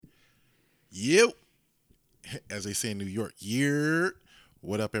Yep. As they say in New York, year.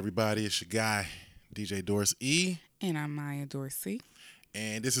 What up, everybody? It's your guy, DJ Dorsey E. And I'm Maya Dorsey.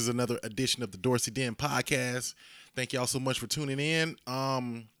 And this is another edition of the Dorsey Den podcast. Thank y'all so much for tuning in.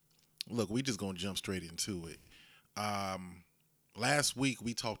 Look, we just gonna jump straight into it. Last week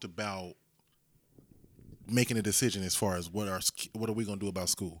we talked about making a decision as far as what are we gonna do about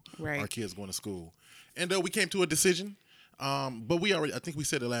school, our Right. kids going to school, and we came to a decision. But I think we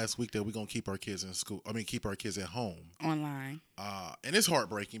said it last week that we're gonna keep our kids in school. I mean, keep our kids at home. Online. And it's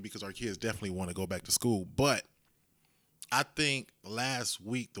heartbreaking because our kids definitely want to go back to school. But I think last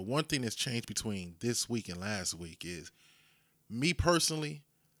week, the one thing that's changed between this week and last week is me personally.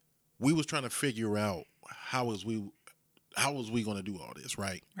 We was trying to figure out how was we going to do all this,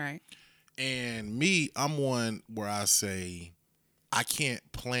 right? Right. And me, I'm one where I say I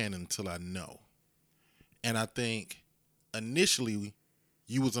can't plan until I know. And I think initially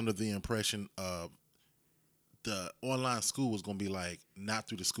you was under the impression of the online school was going to be like not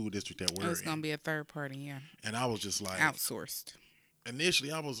through the school district that we're It's going to in. be a third party, yeah. And I was just like, Outsourced.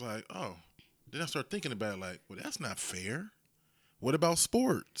 initially I was like, oh. Then I started thinking about it like, well, that's not fair. What about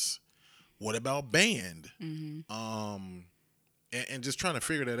sports? What about band? And just trying to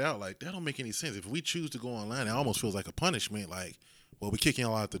figure that out, like that don't make any sense. If we choose to go online, it almost feels like a punishment. Like, well, we kicking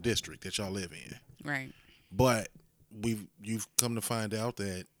y'all out the district that y'all live in. Right. But you've come to find out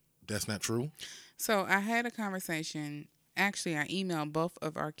that that's not true. So I had a conversation. Actually, I emailed both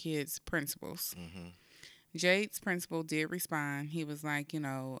of our kids' principals. Jade's principal did respond. He was like,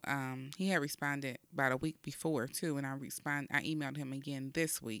 he had responded about a week before too, and I emailed him again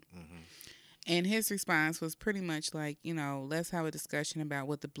this week. And his response was pretty much like, let's have a discussion about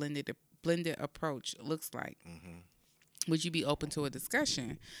what the blended approach looks like. Would you be open to a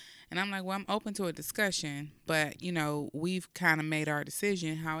discussion? And I'm like, well, I'm open to a discussion, but we've kind of made our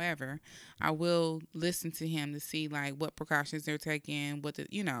decision. However, I will listen to him to see like what precautions they're taking, what the,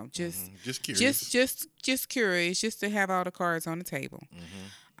 Just curious. just curious, just to have all the cards on the table.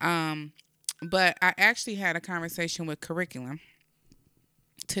 But I actually had a conversation with curriculum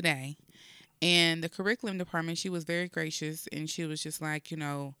today, and the curriculum department, she was very gracious, and she was just like,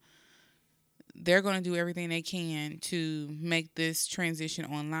 they're going to do everything they can to make this transition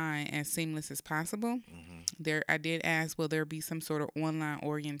online as seamless as possible. I did ask, will there be some sort of online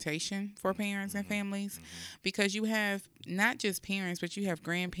orientation for parents and families? Because you have not just parents, but you have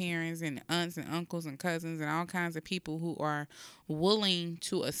grandparents and aunts and uncles and cousins and all kinds of people who are willing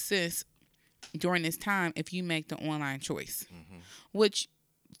to assist during this time if you make the online choice, which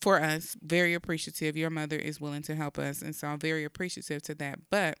for us, very appreciative. Your mother is willing to help us, and so I'm very appreciative to that.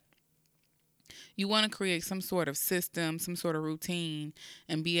 But you want to create some sort of system, some sort of routine,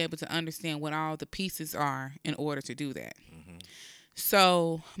 and be able to understand what all the pieces are in order to do that.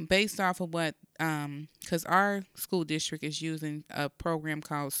 So, based off of what, because our school district is using a program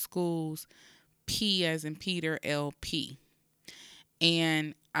called Schools P as in Peter LP,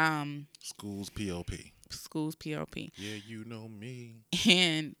 and Schools PLP. Schools PLP, Yeah, you know me.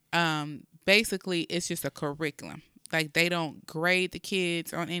 and basically it's just a curriculum. Like they don't grade the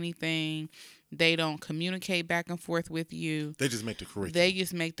kids on anything. They don't communicate back and forth with you. They just make the curriculum. They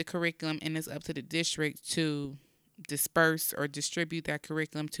just make the curriculum, and it's up to the district to disperse or distribute that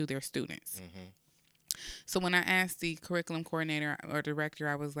curriculum to their students. So when I asked the curriculum coordinator or director,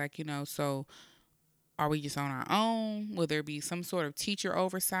 I was like, so are we just on our own? Will there be some sort of teacher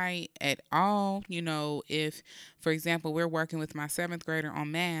oversight at all? If, for example, we're working with my 7th grader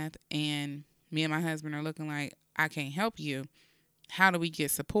on math and me and my husband are looking like, I can't help you. How do we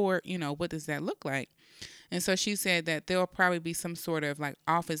get support? What does that look like? And so she said that there'll probably be some sort of like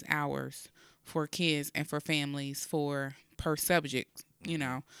office hours for kids and for families for per subject.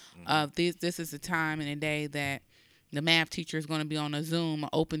 This is the time and a day that the math teacher is going to be on a Zoom, an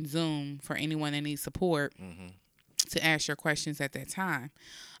open Zoom for anyone that needs support to ask your questions at that time.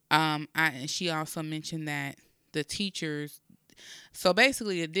 And she also mentioned that the teachers, so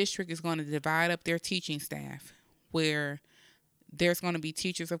basically the district is going to divide up their teaching staff where there's going to be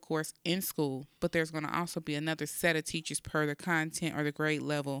teachers, of course, in school, but there's going to also be another set of teachers per the content or the grade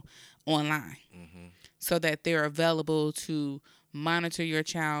level online so that they're available to monitor your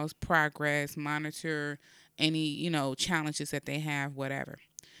child's progress, monitor any, challenges that they have, whatever.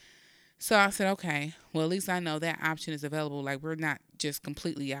 So I said, okay, well, at least I know that option is available. Like, we're not just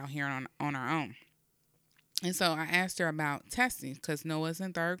completely out here on our own. And so I asked her about testing because Noah's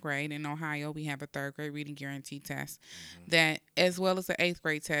in 3rd grade. In Ohio, we have a 3rd grade reading guarantee test that, as well as the 8th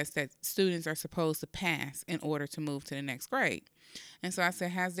grade test that students are supposed to pass in order to move to the next grade. And so I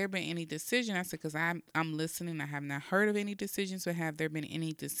said, has there been any decision? I said, because I'm listening. I have not heard of any decisions, but have there been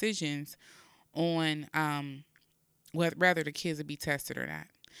any decisions on whether the kids would be tested or not?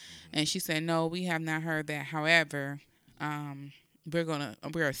 And she said, no, we have not heard that. However,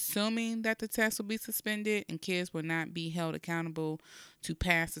 we're assuming that the test will be suspended and kids will not be held accountable to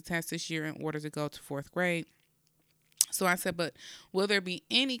pass the test this year in order to go to fourth grade. So I said, but will there be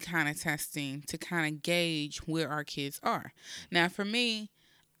any kind of testing to kind of gauge where our kids are? Now, for me,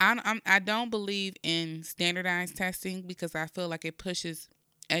 I don't believe in standardized testing because I feel like it pushes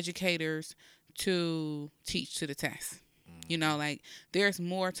educators to teach to the test. You know, like there's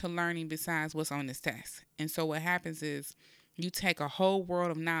more to learning besides what's on this test. And so what happens is you take a whole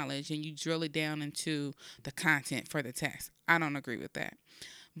world of knowledge and you drill it down into the content for the test. I don't agree with that.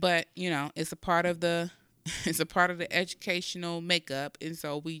 But, you know, it's a part of the educational makeup, and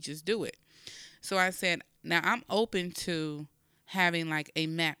so we just do it. So I said, now I'm open to having like a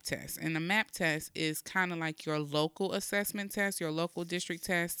MAP test. And a MAP test is kind of like your local assessment test, your local district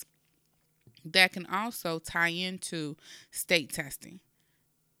test that can also tie into state testing.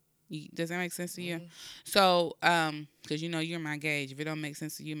 Does that make sense to you? So, because you know you're my gauge. If it don't make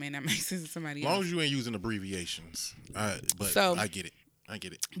sense to you, it may not make sense to somebody else. As long as you ain't using abbreviations. But so, I get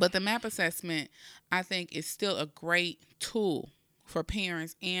it. But the MAP assessment, I think, is still a great tool for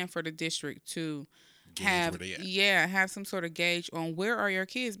parents and for the district to have some sort of gauge on where are your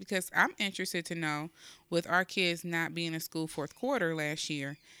kids, because I'm interested to know, with our kids not being in school fourth quarter last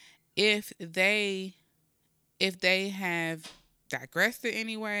year, if they have digressed in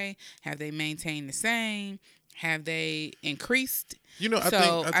any way, have they maintained the same, have they increased? You know,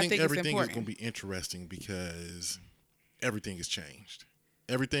 I think everything is going to be interesting because everything has changed.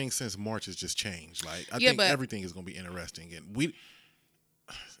 Everything since March has just changed. Like I think everything is going to be interesting, and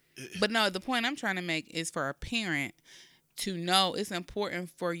But no, the point I'm trying to make is for a parent to know. It's important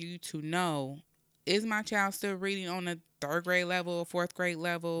for you to know: is my child still reading on a third grade level or fourth grade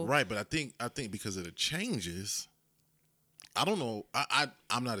level? Right, but I think because of the changes, I don't know.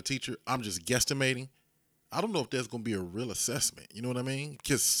 I'm not a teacher. I'm just guesstimating. I don't know if there's going to be a real assessment. You know what I mean?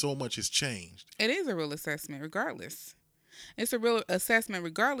 Because so much has changed. It is a real assessment, regardless. It's a real assessment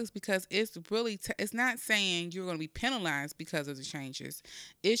regardless, because it's really it's not saying you're going to be penalized because of the changes.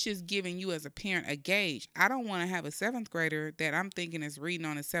 It's just giving you as a parent a gauge. I don't want to have a seventh grader that I'm thinking is reading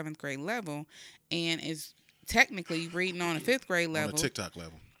on a seventh grade level and is technically reading on a fifth grade level. On a TikTok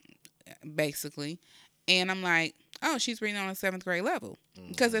level. Basically. And I'm like, oh, she's reading on a seventh grade level.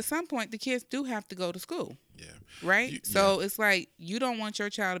 Because at some point, the kids do have to go to school. Yeah. Right? So it's like, you don't want your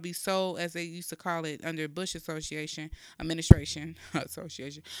child to be so, as they used to call it under Bush administration,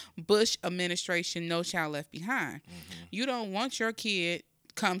 Bush administration, no child left behind. You don't want your kid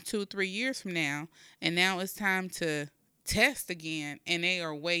come 2-3 years from now, and now it's time to test again, and they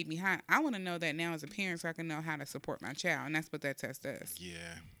are way behind. I want to know that now as a parent so I can know how to support my child, and that's what that test does.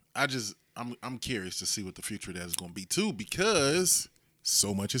 Yeah. I'm curious to see what the future of that is going to be too, because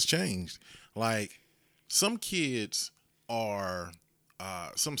so much has changed. Like some kids are,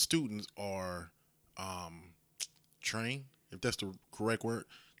 some students are trained, if that's the correct word.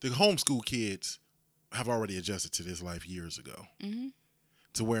 The homeschool kids have already adjusted to this life years ago.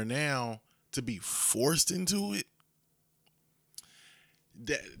 To where now to be forced into it,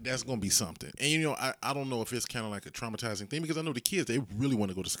 that's going to be something. And, you know, I don't know if it's kind of like a traumatizing thing, because I know the kids, they really want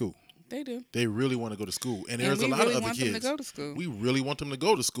to go to school. They do. They really want to go to school. And there's a lot of other kids. Them to go to school. We really want them to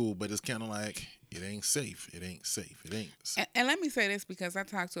go to school, but it's kind of like, it ain't safe. It ain't safe. It ain't safe. And let me say this, because I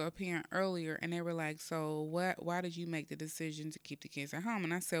talked to a parent earlier, and they were like, so why did you make the decision to keep the kids at home?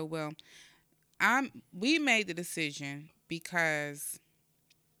 And I said, well, we made the decision because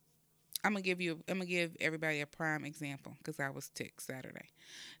I'm gonna give everybody a prime example, because I was ticked Saturday.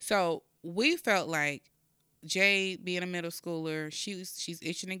 So we felt like Jade, being a middle schooler, she's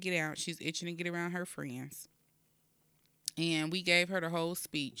itching to get out. She's itching to get around her friends. And we gave her the whole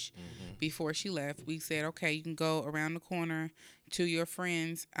speech before she left. We said, okay, you can go around the corner to your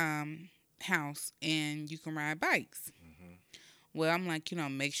friend's house and you can ride bikes. Well, I'm like,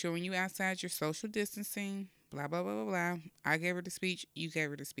 make sure when you outside, you're social distancing, blah, blah, blah, blah, blah. I gave her the speech. You gave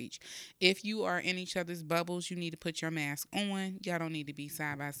her the speech. If you are in each other's bubbles, you need to put your mask on. Y'all don't need to be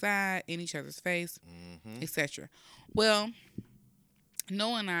side by side, in each other's face, etc. Well,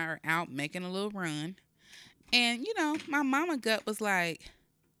 Noah and I are out making a little run. And, my mama gut was like,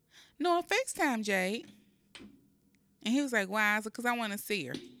 Noah, FaceTime Jade. And he was like, why? I said, because I want to see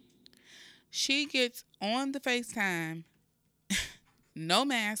her. She gets on the FaceTime, no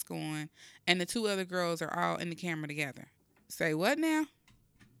mask on, and the two other girls are all in the camera together. Say what now?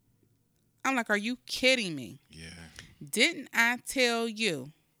 I'm like, are you kidding me? Yeah. Didn't I tell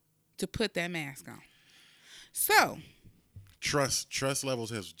you to put that mask on? So, Trust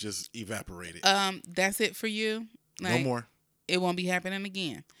levels have just evaporated. that's it for you. No more. It won't be happening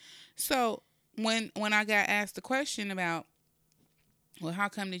again. So when I got asked the question about, well,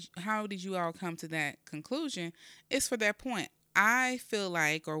 how did you all come to that conclusion? It's for that point. I feel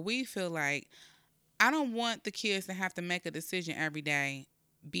like, or we feel like, I don't want the kids to have to make a decision every day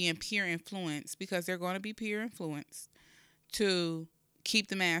being peer influenced, because they're going to be peer influenced, to keep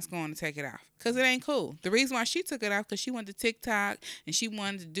the mask on and take it off, because it ain't cool. The reason why she took it off, because she went to TikTok and she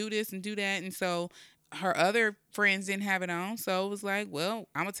wanted to do this and do that, and so her other friends didn't have it on, so it was like, well,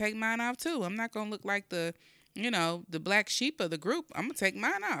 I'm gonna take mine off too. I'm not gonna look like the black sheep of the group. I'm gonna take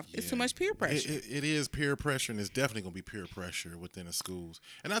mine off. It's too much peer pressure. It is peer pressure, and it's definitely gonna be peer pressure within the schools.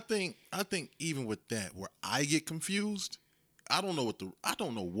 And I think even with that, where I get confused, I don't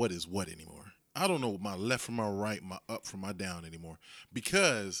know what is what anymore. I don't know my left from my right, my up from my down anymore,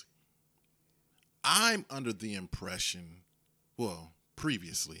 because I'm under the impression, well,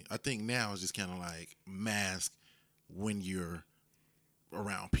 previously, I think now it's just kind of like mask when you're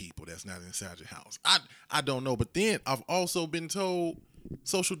around people that's not inside your house. I don't know, but then I've also been told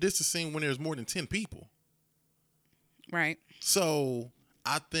social distancing when there's more than 10 people. Right. So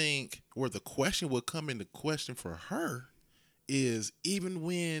I think where the question would come into question for her is, even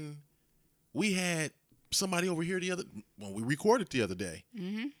when we had somebody over here when we recorded the other day,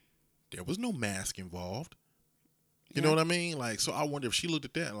 there was no mask involved. You know what I mean? Like, so I wonder if she looked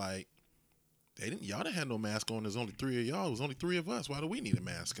at that like, y'all didn't have no mask on. There's only 3 of y'all. It was only 3 of us. Why do we need a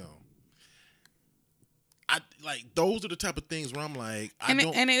mask on? Those are the type of things where I'm like, and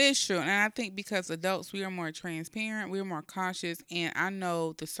it is true. And I think because adults, we are more transparent, we're more cautious, and I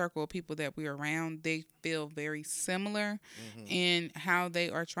know the circle of people that we're around, they feel very similar in how they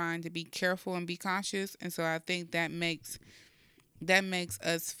are trying to be careful and be cautious. And so I think that makes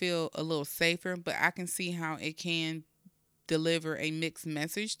us feel a little safer, but I can see how it can deliver a mixed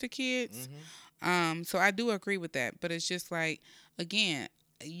message to kids. So I do agree with that, but it's just like, again,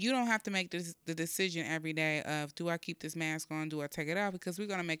 you don't have to make the decision every day of, do I keep this mask on, do I take it off, because we're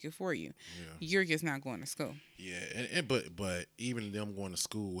going to make it for you. You're just not going to school. Yeah, but even them going to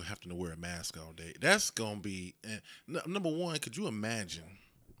school having to wear a mask all day, that's going to be, number one, could you imagine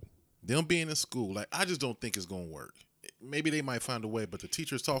them being in school? Like, I just don't think it's going to work. Maybe they might find a way, but the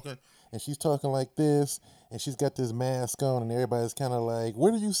teacher's talking, and she's talking like this, and she's got this mask on, and everybody's kind of like,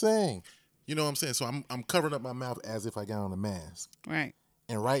 what are you saying? You know what I'm saying? So I'm covering up my mouth as if I got on a mask. Right.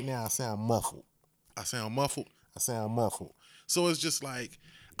 And right now I sound muffled. So it's just like,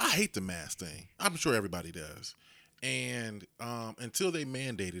 I hate the mask thing. I'm sure everybody does. And until they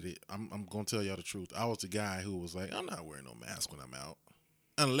mandated it, I'm going to tell y'all the truth. I was the guy who was like, I'm not wearing no mask when I'm out,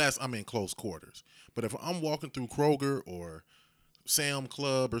 unless I'm in close quarters. But if I'm walking through Kroger or Sam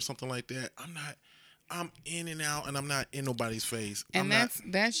Club or something like that, I'm in and out, and I'm not in nobody's face. And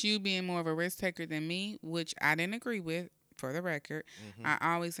that's you being more of a risk taker than me, which I didn't agree with. For the record,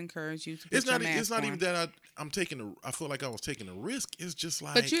 I always encourage you to put your mask on. It's not even that I feel like I was taking a risk. It's just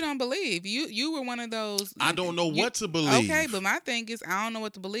like, but you don't believe. You were one of those. I don't know what to believe. Okay, but my thing is, I don't know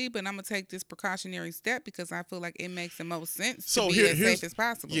what to believe, but I'm gonna take this precautionary step because I feel like it makes the most sense to be as safe as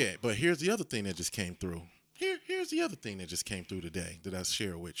possible. Yeah, but here's the other thing that just came through. Here's the other thing that just came through today that I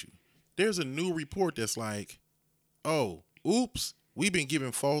share with you. There's a new report that's like, oh, oops, we've been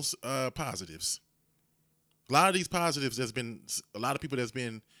giving false positives. A lot of these positives, a lot of people that's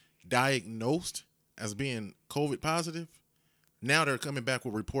been diagnosed as being COVID positive, now they're coming back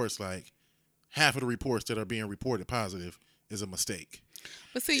with reports like half of the reports that are being reported positive is a mistake.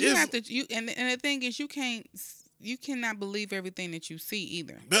 But see, and the thing is, you cannot believe everything that you see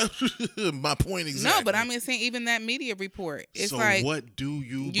either. My point exactly. No, but I'm just saying, even that media report, it's so like, what do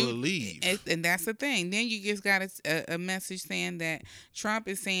you believe? And that's the thing. Then you just got a message saying that Trump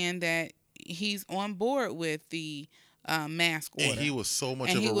is saying that he's on board with the mask order. And he was so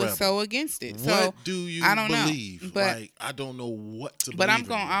much of a rebel. And he was so against it. What do you believe? Know. But, like, I don't know what to believe. But I'm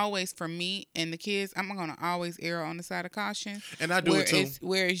going to always, for me and the kids, I'm going to always err on the side of caution. And I do it too.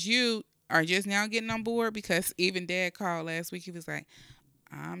 Whereas you are just now getting on board, because even Dad called last week. He was like,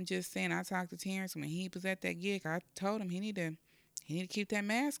 I'm just saying, I talked to Terrence when he was at that gig. I told him he need to keep that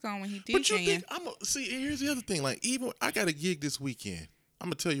mask on when he DJing. But you think, see, here's the other thing. Like, even I got a gig this weekend. I'm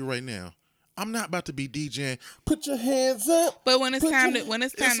going to tell you right now. I'm not about to be DJing. Put your hands up. But when it's Put time your- to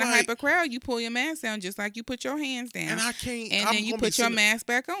it's hype like- a crowd, you pull your mask down just like you put your hands down, And I can't. and I'm then you gonna be put your sitting- mask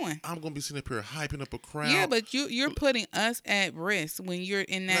back on. I'm gonna be sitting up here hyping up a crowd. Yeah, but you're putting us at risk when you're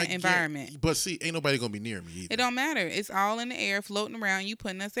in that Like, yeah, environment. but see, ain't nobody gonna be near me either. It don't matter. It's all in the air, floating around. You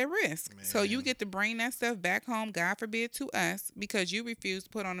putting us at risk. So you Man. get to bring that stuff back home, God forbid, to us because you refuse to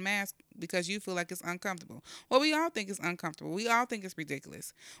put on a mask because you feel like it's uncomfortable. Well, we all think it's uncomfortable. We all think it's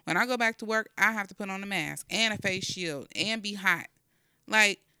ridiculous. When I go back to work, I have to put on a mask and a face shield and be hot.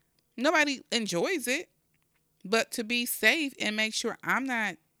 Like, nobody enjoys it. But to be safe and make sure I'm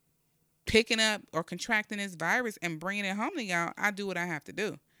not picking up or contracting this virus and bringing it home to y'all, I do what I have to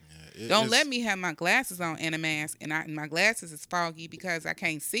do. Don't let me have my glasses on and a mask, and my glasses is foggy because I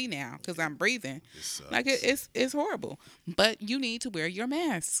can't see now because I'm breathing. Like it's horrible. But you need to wear your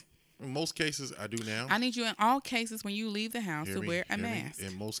mask. In most cases, I do now. I need you in all cases when you leave the house Hear to me, wear a hear me. mask.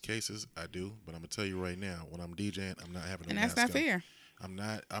 In most cases, I do. But I'm gonna tell you right now, when I'm DJing, I'm not having a And mask that's not on. fair.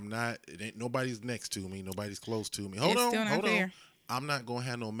 I'm not. It ain't nobody's next to me. Nobody's close to me. Hold It's on. still not Hold on. fair. I'm not gonna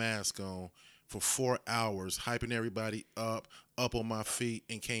have no mask on for 4 hours, hyping everybody up on my feet,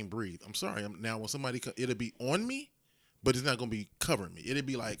 and can't breathe. I'm sorry. Now when somebody, it'll be on me, but it's not gonna be covering me. It'll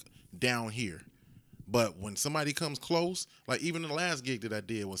be like down here. But when somebody comes close, like even the last gig that I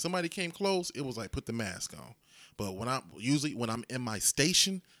did, when somebody came close, it was like put the mask on. But when I'm in my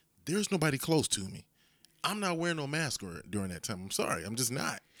station, there's nobody close to me. I'm not wearing no mask during that time. I'm sorry. I'm just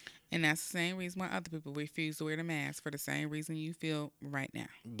not. And that's the same reason why other people refuse to wear the mask, for the same reason you feel right now.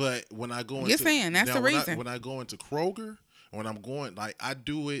 But when I go into... You're saying that's the reason. When I go into Kroger, when I'm going... Like, I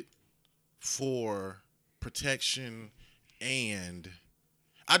do it for protection and...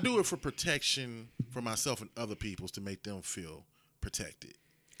 I do it for protection for myself and other people's to make them feel protected.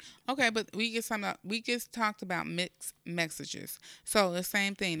 Okay, but we just talked about mixed messages. So the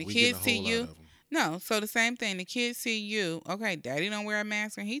same thing. The We kids getting a see whole lot you. of 'em. No, so the same thing. The kids see you. Okay, daddy don't wear a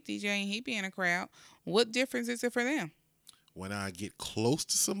mask when he DJing, he be in a crowd. What difference is it for them? When I get close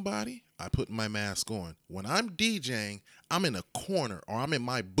to somebody, I put my mask on. When I'm DJing, I'm in a corner or I'm in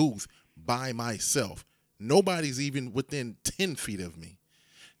my booth by myself. Nobody's even within 10 feet of me.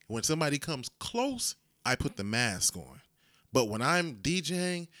 When somebody comes close, I put the mask on. But when I'm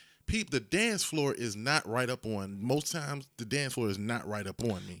DJing, the dance floor is not right up on. Most times, the dance floor is not right up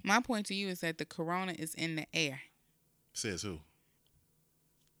on me. My point to you is that the corona is in the air. Says who?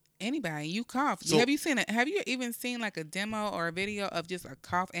 Anybody, you cough. So- Have you even seen like a demo or a video of just a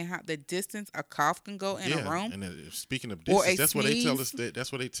cough and how the distance a cough can go in a room? And speaking of Or distance, a that's what they tell us. sneeze.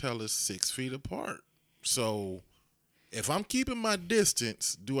 That's what they tell us 6 feet apart. So, if I'm keeping my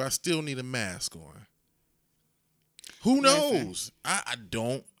distance, do I still need a mask on? Who Listen. knows? I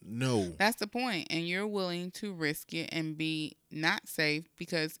don't know. That's the point, and you're willing to risk it and be not safe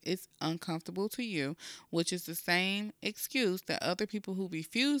because it's uncomfortable to you, which is the same excuse that other people who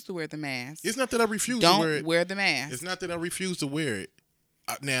refuse to wear the mask It's not that I refuse to wear don't it. wear the mask. It's not that I refuse to wear it.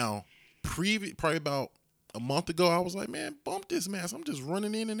 Now, probably about a month ago, I was like, man, bump this mask. I'm just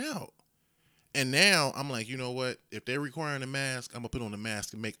running in and out. And now I'm like, you know what? If they're requiring a mask, I'm going to put on a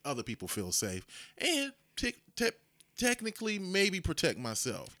mask and make other people feel safe. And technically maybe protect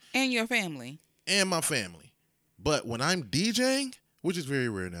myself And your family. and my family. But when I'm DJing, which is very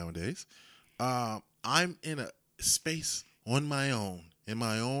rare nowadays, I'm in a space on my own, in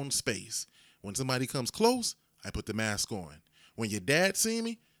my own space. When somebody comes close, I put the mask on. When your dad see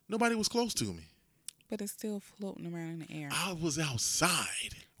me, nobody was close to me. But it's still floating around in the air. I was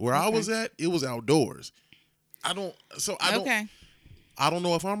outside. Where I was at, it was outdoors. I don't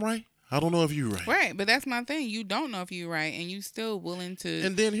know if I'm right. I don't know if you're right. Right, but that's my thing. You don't know if you're right, and you still willing to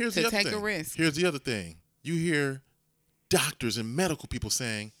And then here's the other take thing. a risk. Here's the other thing. You hear doctors and medical people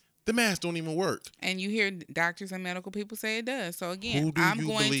saying the mask don't even work. And you hear doctors and medical people say it does. So again, Who do I'm you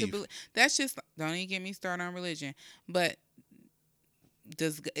going believe? to believe. That's just, don't even get me started on religion. But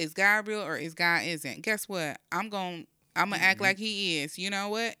is God real or is God isn't? Guess what? I'm gonna act like he is. You know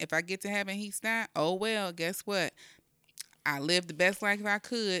what? If I get to heaven, he's not. Oh well. Guess what? I lived the best life I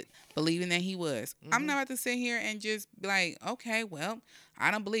could, believing that he was. I'm not about to sit here and just be like, okay, well,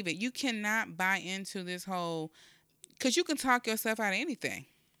 I don't believe it. You cannot buy into this whole, because you can talk yourself out of anything.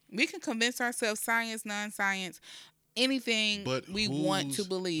 We can convince ourselves, science, non-science, anything But we want to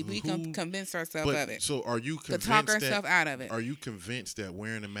believe. We can convince ourselves of it. So are you To convinced talk ourselves out of it. Are you convinced that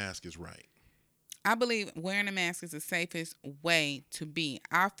wearing a mask is right? I believe wearing a mask is the safest way to be.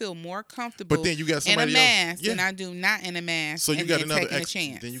 I feel more comfortable But then you got in a somebody mask else. Yeah. than I do not in a mask. So you got another taking a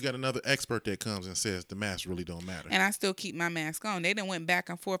chance. then you got another expert that comes and says the mask really don't matter. And I still keep my mask on. They done went back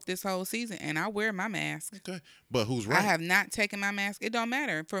and forth this whole season, and I wear my mask. Okay, but who's right? I have not taken my mask. It don't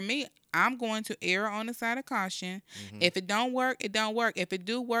matter. For me, I'm going to err on the side of caution. If it don't work, it don't work. If it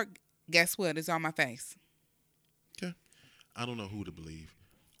do work, guess what? It's on my face. Okay. I don't know who to believe.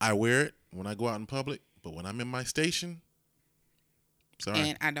 I wear it when I go out in public, but when I'm in my station, sorry.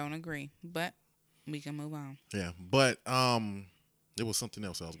 And I don't agree, but we can move on. Yeah, but there was something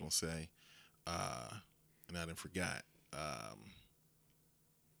else I was gonna say, and I didn't forgot.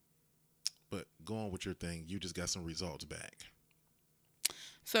 But go on with your thing. You just got some results back.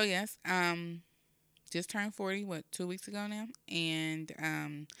 So yes, just turned 40, 2 weeks ago now,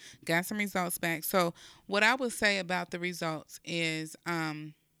 and got some results back. So what I would say about the results is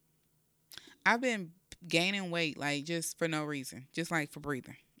I've been gaining weight, like, just for no reason, just like for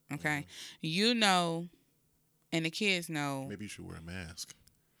breathing. Okay. You know, and the kids know. Maybe you should wear a mask.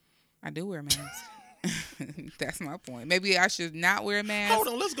 I do wear a mask. That's my point. Maybe I should not wear a mask. Hold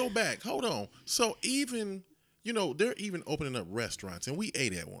on, let's go back. Hold on. So even, they're even opening up restaurants, and we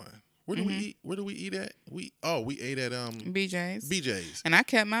ate at one. Where do we eat? Where do we eat at? We ate at BJ's. BJ's. And I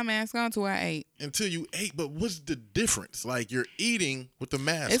kept my mask on till I ate. Until you ate, but what's the difference? Like, you're eating with the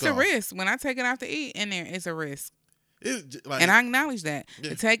mask It's off. a risk. When I take it off to eat in there, it's a risk. Like, and I acknowledge that.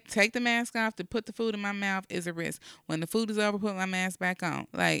 Yeah. To take the mask off, to put the food in my mouth is a risk. When the food is over, put my mask back on.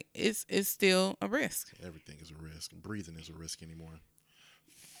 Like, it's still a risk. Everything is a risk. Breathing is a risk anymore.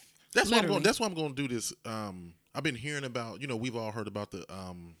 That's Literally. why I'm going to do this. I've been hearing about, we've all heard about the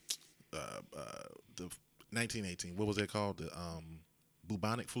 1918. What was that called? The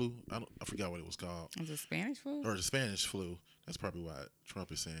bubonic flu. I forgot what it was called. Was it Spanish flu? Or the Spanish flu. That's probably why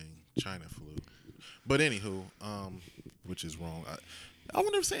Trump is saying China flu. But anywho, which is wrong. I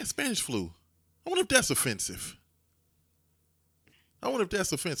wonder if saying Spanish flu. I wonder if that's offensive.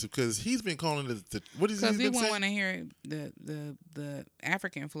 Because he's been calling it what is he been saying? Because we won't want to hear the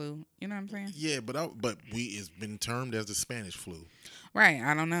African flu. You know what I'm saying? Yeah, but it's been termed as the Spanish flu. Right.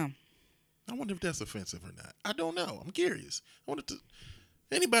 I don't know. I wonder if that's offensive or not. I don't know. I'm curious. I wonder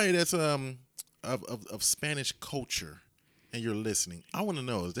anybody that's of Spanish culture and you're listening, I want to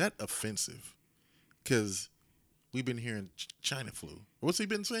know, is that offensive? Because we've been hearing China flu. What's he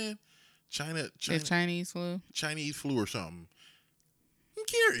been saying? China. It's Chinese flu. Chinese flu or something. I'm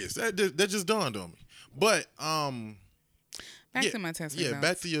curious. That just dawned on me. But back to my test results. Yeah,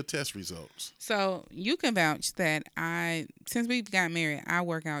 back to your test results. So you can vouch that since we've got married, I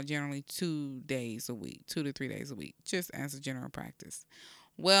work out generally 2 days a week, 2 to 3 days a week, just as a general practice.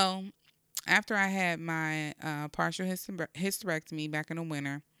 Well, after I had my partial hysterectomy back in the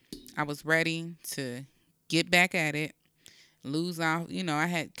winter, I was ready to get back at it, lose off. I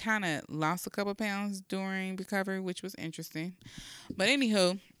had kind of lost a couple pounds during recovery, which was interesting. But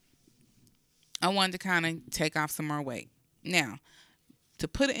anywho, I wanted to kind of take off some more weight. Now, to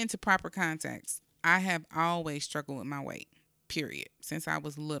put it into proper context, I have always struggled with my weight, period. Since I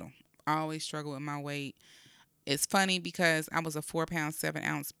was little, I always struggled with my weight. It's funny because I was a 4 pound, 7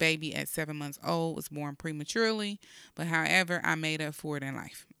 ounce baby at 7 months old, was born prematurely, but however, I made up for it in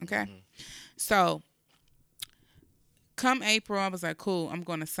life. Okay. So come April, I was like, cool, I'm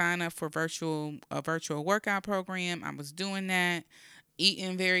going to sign up for a virtual workout program. I was doing that,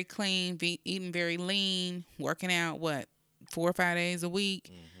 eating very clean, eating very lean, working out, 4 or 5 days a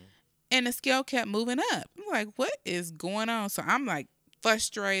week. And the scale kept moving up. I'm like, what is going on? So I'm like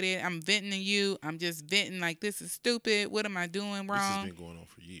frustrated. I'm venting to you. I'm just venting like, this is stupid. What am I doing wrong? This has been going on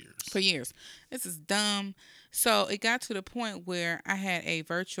for years. This is dumb. So it got to the point where I had a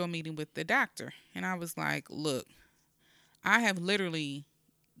virtual meeting with the doctor. And I was like, look, I have literally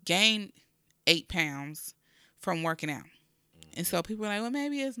gained 8 pounds from working out. And so people are like, well,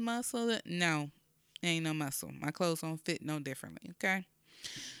 maybe it's muscle. No, it ain't no muscle. My clothes don't fit no differently, okay?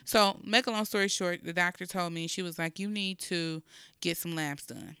 So make a long story short, the doctor told me, she was like, you need to get some labs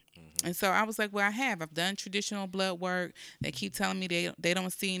done. And so I was like, well, I've done traditional blood work. They keep telling me they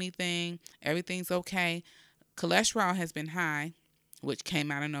don't see anything. Everything's okay. Cholesterol has been high, which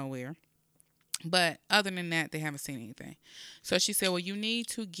came out of nowhere. But other than that, they haven't seen anything. So she said, well, you need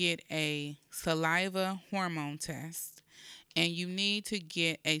to get a saliva hormone test, and you need to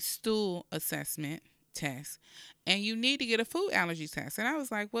get a stool assessment test, and you need to get a food allergy test. And I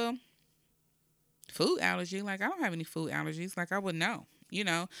was like, well, food allergy? Like, I don't have any food allergies. Like, I would know. You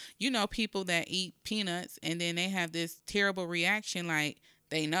know people that eat peanuts and then they have this terrible reaction. Like,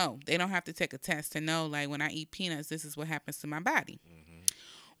 they know. They don't have to take a test to know, like, when I eat peanuts, this is what happens to my body.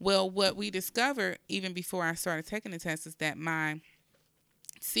 Well, what we discovered even before I started taking the test is that my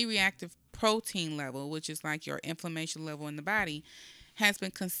C-reactive protein level, which is like your inflammation level in the body, has been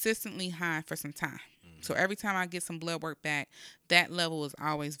consistently high for some time. So every time I get some blood work back, that level is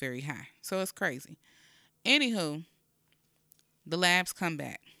always very high. So it's crazy. Anywho, the labs come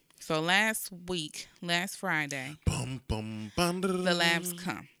back. So last Friday, the labs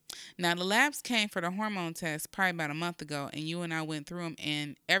come. Now, the labs came for the hormone test probably about a month ago, and you and I went through them,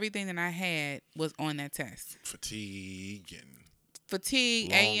 and everything that I had was on that test. Fatigue,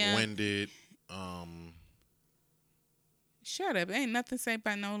 long-winded. AM. Shut up. Ain't nothing said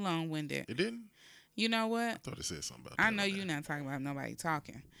about no long-winded. It didn't? You know what? I thought it said something about that. I know you're not talking about nobody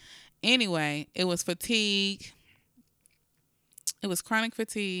talking. Anyway, it was fatigue. It was chronic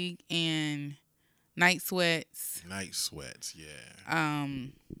fatigue and night sweats. Yeah.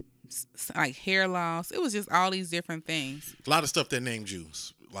 Like hair loss. It was just all these different things. A lot of stuff that named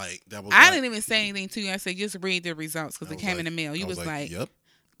juice. Like that was. I didn't even say anything to you. I said just read the results because it came in the mail. You was like, "Yep,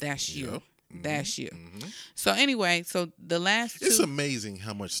 that's you, mm-hmm. that's you." Mm-hmm. So anyway, the last two. It's amazing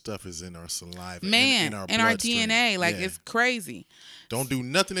how much stuff is in our saliva, man, in our DNA. Like it's crazy. Don't do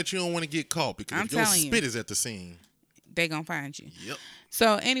nothing that you don't want to get caught because if your spit is at the scene, they gonna find you. Yep.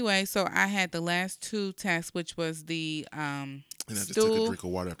 So anyway, I had the last two tests, which was the And I just took a drink of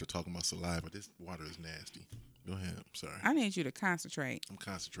water after talking about saliva. This water is nasty. Go ahead. I'm sorry. I need you to concentrate. I'm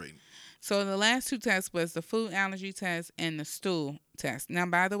concentrating. So the last two tests was the food allergy test and the stool test. Now,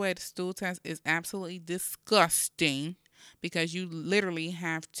 by the way, the stool test is absolutely disgusting because you literally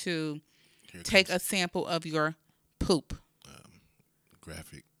have to take a sample of your poop.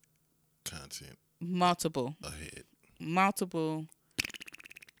 Graphic content. Multiple. Ahead. Multiple.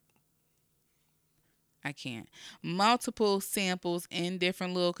 I can't. Multiple samples in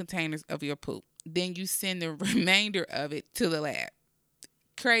different little containers of your poop. Then you send the remainder of it to the lab.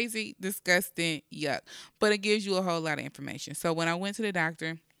 Crazy, disgusting, yuck. But it gives you a whole lot of information. So when I went to the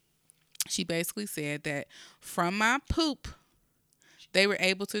doctor, she basically said that from my poop, they were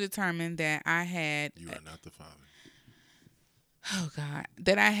able to determine that I had... You are not the father. Oh, God.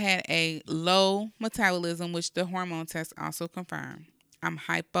 That I had a low metabolism, which the hormone test also confirmed. I'm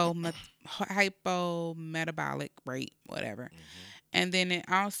hypometabolic rate, whatever. Mm-hmm. And then it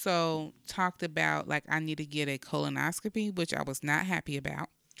also talked about, like, I need to get a colonoscopy, which I was not happy about.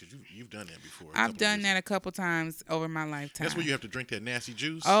 Because you've done that before. I've done that a couple times over my lifetime. That's where you have to drink that nasty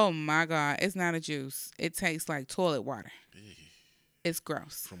juice? Oh, my God. It's not a juice. It tastes like toilet water. It's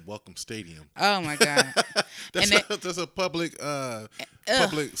gross. From Welcome Stadium. Oh, my God. That's a public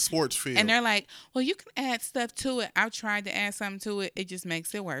sports field. And they're like, well, you can add stuff to it. I've tried to add something to it. It just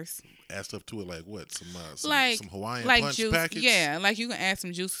makes it worse. Add stuff to it like what? Some Hawaiian punch juice, packets? Yeah, like you can add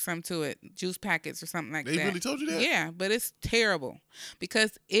some juice or something to it. Juice packets or something like that. They really told you that? Yeah, but it's terrible.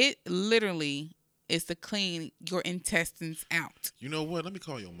 Because it literally is to clean your intestines out. You know what? Let me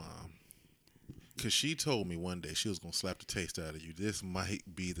call your mom. Because she told me one day she was going to slap the taste out of you. This might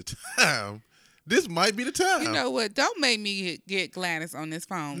be the time. This might be the time. You know what? Don't make me get Gladys on this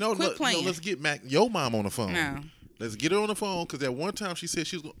phone. Quit playing. No, let's get your mom on the phone. No. Let's get her on the phone because at one time she said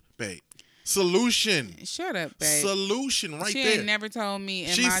she was going to... Babe, solution. Shut up, babe. Solution right there. She ain't never told me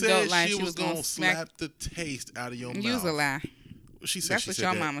in my adult life she was going to slap the taste out of your mouth. Use a lie. That's what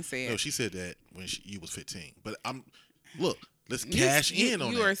your mama said. No, she said that when you was 15. But look, let's cash in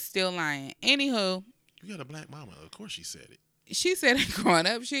on that. You are still lying. Anywho. You got a black mama. Of course she said it. She said it growing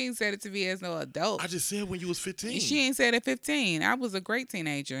up. She ain't said it to me as no adult. I just said when you was 15. She ain't said it 15. I was a great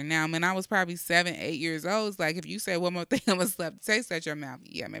teenager. Now, when I was probably 7, 8 years old, it's like, if you say one more thing, I'm going to slap the taste out your mouth.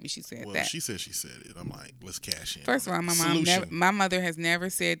 Yeah, maybe she said that. Well, she said it. I'm like, let's cash in. First of all, my mother has never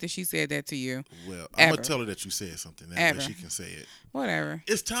said that she said that to you. Well, I'm going to tell her that you said something. That way she can say it. Whatever.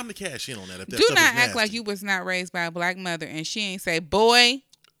 It's time to cash in on that. If that Do stuff not is act like you was not raised by a black mother and she ain't say, boy.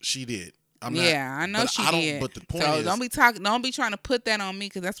 She did. I know she did. But the point is, don't be trying to put that on me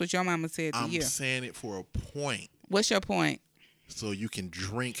because that's what your mama said to you. I'm saying it for a point. What's your point? So you can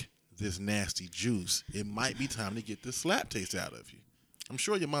drink this nasty juice. It might be time to get the slap taste out of you. I'm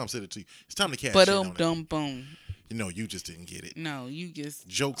sure your mom said it to you. It's time to cash in on it. Boom. No, you just didn't get it. No, you just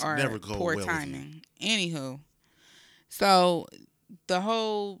jokes never go poor well timing. with you. Anywho, so the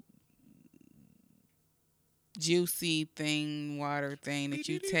whole juicy thing, water thing that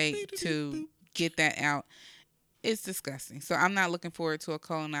you take to get that out, it's disgusting. So I'm not looking forward to a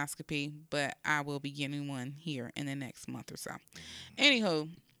colonoscopy, but I will be getting one here in the next month or so. Anywho.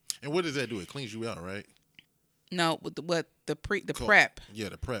 And what does that do? It cleans you out, right? No, the prep. Yeah,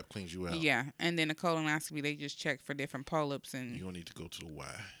 the prep cleans you out. Yeah, and then the colonoscopy, they just check for different polyps and. You don't need to go to the Y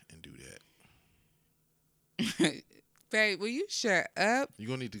and do that. Babe, will you shut up? You're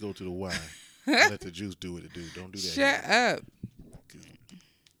going to need to go to the Y. Let the juice do what it do. Don't do that. Shut up.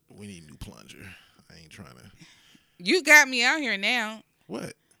 We need a new plunger. I ain't trying to. You got me out here now.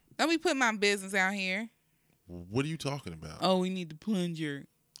 What? Let me put my business out here. What are you talking about? Oh, we need the plunger.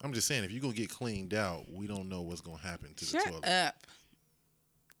 I'm just saying, if you're going to get cleaned out, we don't know what's going to happen to the Shut toilet. up.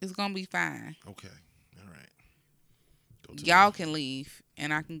 It's going to be fine. Okay. All right. Go to Y'all can leave,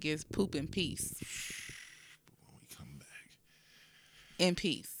 and I can get poop in peace. When we come back. In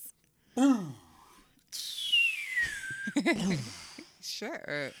peace. Shut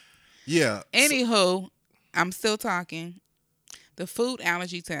up. Yeah. Anywho, I'm still talking. The food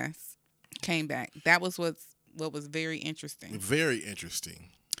allergy test came back. That was what was very interesting. Very interesting.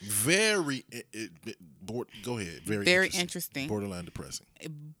 Go ahead. Very interesting. Borderline depressing.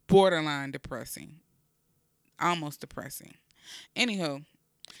 Borderline depressing. Almost depressing. Anywho. Can't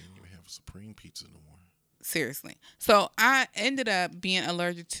even have Supreme pizza no more. Seriously. So I ended up being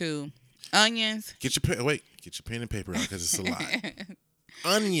allergic to onions. Get your pen and paper out because it's a lot.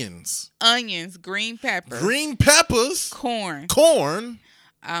 Onions. Green peppers. Green peppers. Corn.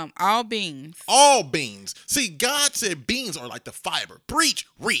 All beans. All beans. See, God said beans are like the fiber. Preach,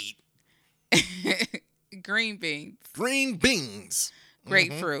 read. Green beans. Green beans.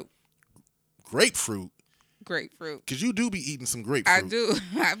 Grapefruit. Grapefruit. Because you do be eating some grapefruit. I do.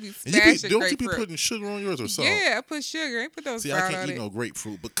 I be smashing Don't grapefruit. you be putting sugar on yours or salt? Yeah, I put sugar. I put those See, salt I can't on eat it. no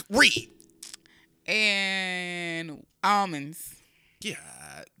grapefruit, but read. And almonds. Yeah,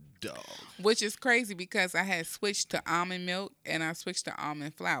 dog. Which is crazy because I had switched to almond milk and I switched to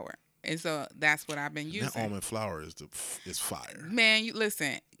almond flour. And so that's what I've been using. That almond flour is fire. Man, you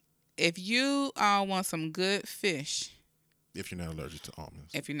listen. If you want some good fish. If you're not allergic to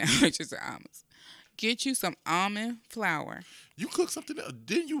almonds. Get you some almond flour. You cook something else.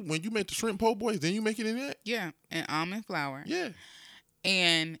 Didn't you, when you made the shrimp po' boys, didn't you make it in that? Yeah, and almond flour. Yeah.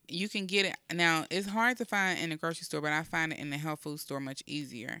 And you can get it. Now, it's hard to find in the grocery store, but I find it in the health food store much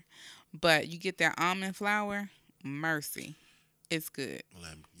easier. But you get that almond flour, mercy. It's good. Well,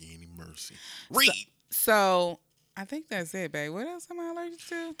 I'm any mercy. Read. So I think that's it, babe. What else am I allergic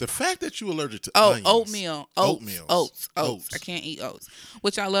to? The fact that you're allergic to onions. Oatmeal. Oats. Oats. I can't eat oats,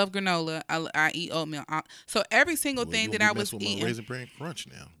 which I love granola. I eat oatmeal. So every single thing that I was eating. My Raisin Bran Crunch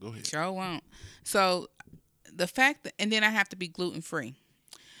now. Go ahead. Sure won't. So the fact that, and then I have to be gluten free.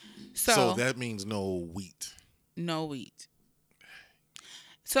 So that means no wheat. No wheat.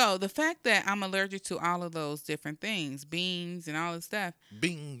 So the fact that I'm allergic to all of those different things, beans and all this stuff.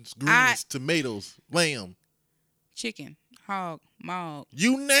 Beans, greens, tomatoes, lamb. Chicken, hog, mog.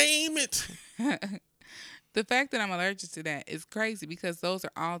 You name it. The fact that I'm allergic to that is crazy because those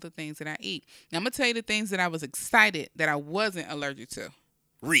are all the things that I eat. Now, I'm going to tell you the things that I was excited that I wasn't allergic to.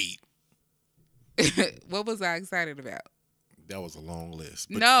 Read. What was I excited about? That was a long list.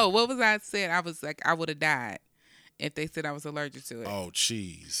 No, what was I said? I was like, I would have died if they said I was allergic to it. Oh,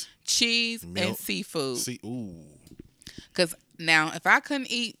 cheese. Cheese, milk, and seafood. Ooh. Because now, if I couldn't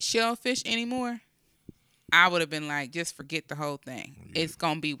eat shellfish anymore, I would have been like, just forget the whole thing. Yeah. It's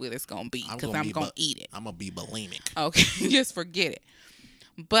going to be what it's going to be because I'm going to eat it. I'm going to be bulimic. Okay, just forget it.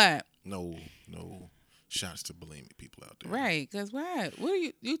 But. No shots to bulimic people out there. Right, because what? What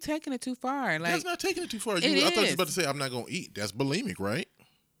are you taking it too far? Like, that's not taking it too far. I thought you were about to say, I'm not going to eat. That's bulimic, right?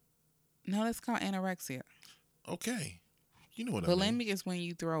 No, that's called anorexia. Okay. You know what I mean. Bulimic is when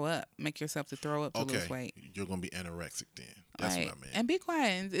you throw up, make yourself to throw up to lose weight. You're going to be anorexic then. That's what I meant. And be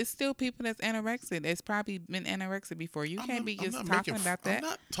quiet. It's still people that's anorexic. It's probably been anorexic before. You can't be just talking about that.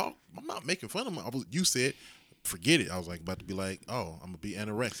 I'm not making fun of them. You said, forget it. I was like about to be like, oh, I'm going to be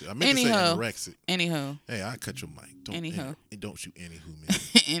anorexic. I meant to say anorexic. Anyhow. Hey, I cut your mic. Don't shoot anywho, man.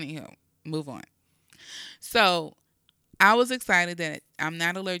 Anyhow. Move on. So, I was excited that I'm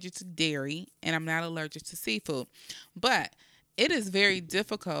not allergic to dairy and I'm not allergic to seafood. But it is very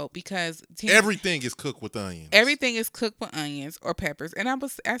difficult because everything is cooked with onions. Everything is cooked with onions or peppers. And I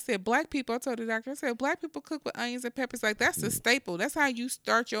said, black people, I told the doctor, I said, black people cook with onions and peppers. Like, that's a staple. That's how you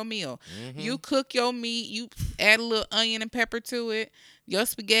start your meal. Mm-hmm. You cook your meat. You add a little onion and pepper to it. Your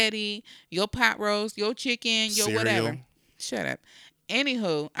spaghetti, your pot roast, your chicken, your cereal. Whatever. Shut up.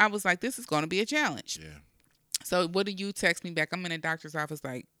 Anywho, I was like, this is going to be a challenge. Yeah. So what do you text me back? I'm in the doctor's office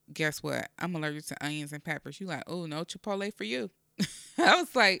like, guess what? I'm allergic to onions and peppers. You like, oh, no Chipotle for you. I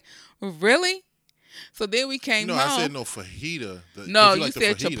was like, really? So then we came home. No, I said no fajita. You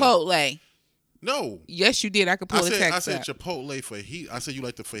said Chipotle. No. Yes, you did. I could pull the text I said Chipotle fajita. I said you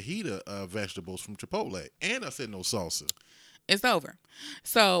like the fajita vegetables from Chipotle. And I said no salsa. It's over.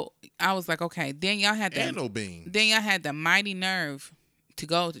 So I was like, okay. Then y'all had and no beans. Then y'all had the mighty nerve to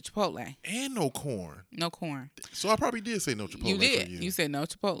go to Chipotle. And no corn. No corn. So I probably did say no Chipotle You did. for you. You said no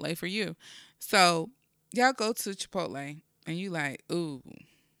Chipotle for you. So y'all go to Chipotle and you like, ooh,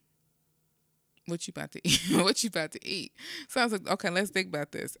 what you about to eat? What you about to eat? So I was like, okay, let's think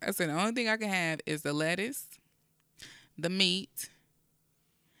about this. I said the only thing I can have is the lettuce, the meat,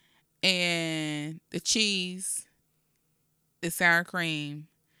 and the cheese, the sour cream,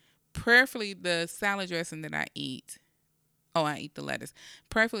 preferably the salad dressing that I eat. Oh, I eat the lettuce.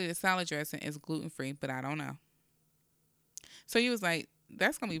 Preferably the salad dressing is gluten-free, but I don't know. So he was like,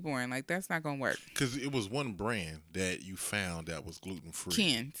 that's going to be boring. Like, that's not going to work. Because it was one brand that you found that was gluten-free.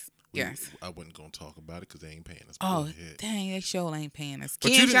 Ken's. Yes. I wasn't going to talk about it because they ain't paying us. Oh, dang, they sure ain't paying us.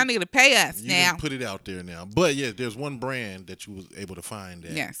 But Ken's, y'all need to pay us you now. didn't put it out there now. But, yeah, there's one brand that you was able to find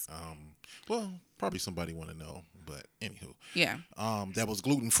that. Yes. Well, probably somebody want to know. But, anywho. Yeah. That was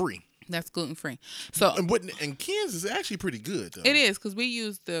gluten-free. That's gluten-free. So and Ken's is actually pretty good, though. It is, because we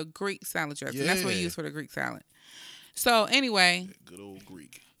use the Greek salad dressing. Yeah. That's what we use for the Greek salad. So, anyway. That good old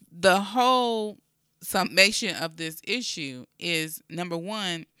Greek. The whole summation of this issue is, number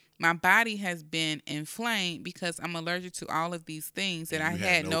one, my body has been inflamed because I'm allergic to all of these things that I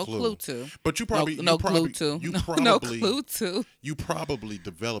had no clue to. But you probably no clue to. You probably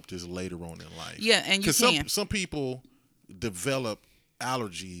developed this later on in life. Yeah, and you can. Some people develop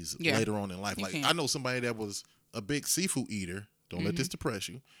allergies later on in life. You like can. I know somebody that was a big seafood eater. Don't let this depress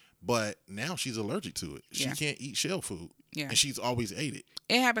you. But now she's allergic to it. She can't eat shell food. Yeah. And she's always ate it.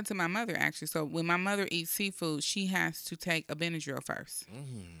 It happened to my mother, actually. So when my mother eats seafood, she has to take a Benadryl first.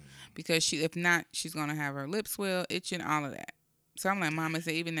 Because if not, she's going to have her lips swell, itching, all of that. So I'm like, Mom, is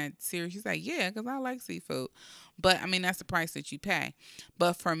it even that serious? She's like, yeah, because I like seafood. But, I mean, that's the price that you pay.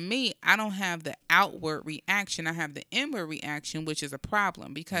 But for me, I don't have the outward reaction. I have the inward reaction, which is a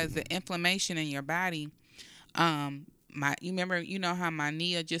problem. Because the inflammation in your body, you know how my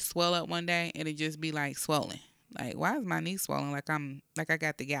knee will just swell up one day? It'll just be like swollen. Like, why is my knee swollen? Like I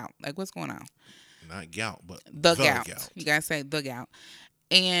got the gout. Like, what's going on? Not gout, but the gout. You gotta say the gout.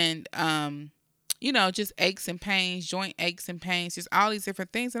 And just aches and pains, joint aches and pains, just all these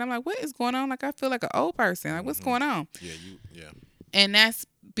different things. And I'm like, what is going on? Like, I feel like an old person. Like, what's going on? Yeah. And that's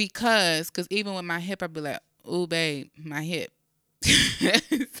because even with my hip, I'd be like, ooh, babe, my hip.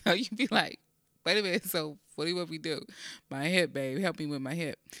 So you'd be like, wait a minute. So what do you want me to do? My hip, babe. Help me with my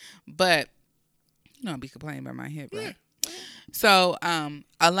hip. But I'll be complaining about my hip, right? Yeah. So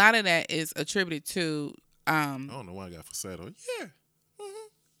a lot of that is attributed to I don't know why I got falsetto. Yeah.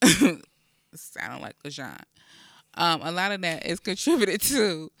 Sound like LaShawn. A lot of that is contributed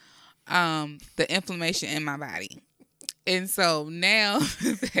to the inflammation in my body. And so now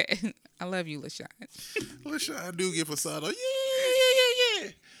I love you, LaShawn. LaShawn do get falsetto.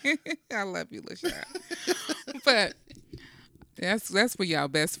 Yeah. I love you, LaShawn. But that's for y'all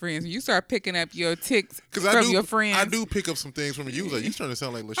best friends. When you start picking up your ticks from your friends. I do pick up some things from you. Like, you starting to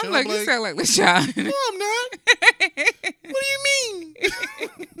sound like LaShawn. I'm like, you sound like LaShawn. No, I'm not. What do you mean?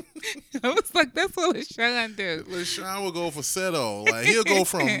 I was like, that's what LaShawn do. LaShawn will go falsetto. Like, he'll go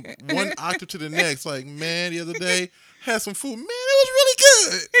from one octave to the next. Like, man, the other day, had some food. Man, it was really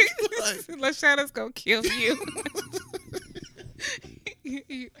good. Like, LaShawn is going to kill you.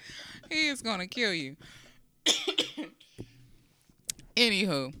 He is going to kill you.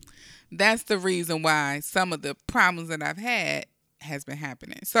 Anywho, that's the reason why some of the problems that I've had has been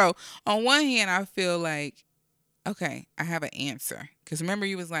happening. So on one hand, I feel like, okay, I have an answer. Because remember,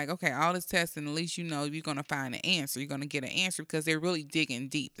 you was like, okay, all this testing, at least you know you're going to find an answer. You're going to get an answer because they're really digging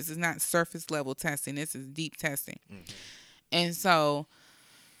deep. This is not surface level testing. This is deep testing. And so,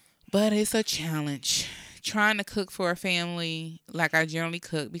 but it's a challenge. Trying to cook for a family like I generally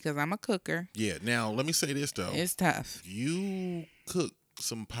cook because I'm a cooker. Yeah. Now, let me say this, though. It's tough. You cooked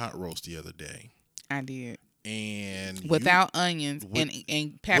some pot roast the other day. I did. And without onions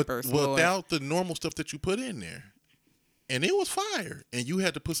and peppers. Without the normal stuff that you put in there. And it was fire. And you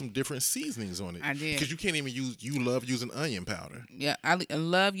had to put some different seasonings on it. I did. Because you can't even you love using onion powder. Yeah, I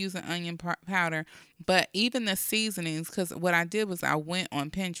love using onion powder. But even the seasonings, because what I did was I went on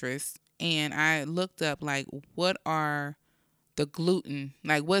Pinterest and I looked up, like, what are the gluten?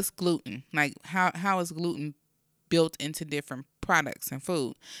 Like, what's gluten? Like, how is gluten built into different products and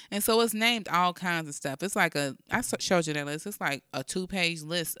food? And so it's named all kinds of stuff. It's like I showed you that list. It's like a 2-page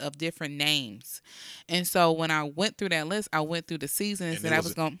list of different names. And so when I went through that list, I went through the seasons that I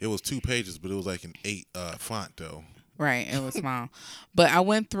was going. It was 2 pages, but it was like an 8 font though. Right, it was small. But I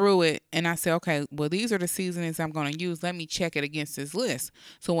went through it and I said, okay, well, these are the seasonings I'm going to use. Let me check it against this list.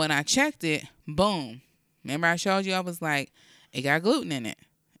 So when I checked it, boom. Remember I showed you, I was like, it got gluten in it.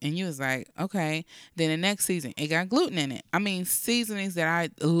 And you was like, okay. Then the next season, it got gluten in it. I mean, seasonings that I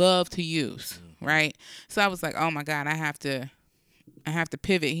love to use, right? So I was like, oh my God, I have to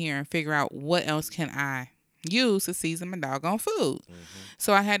pivot here and figure out what else can I use to season my doggone food.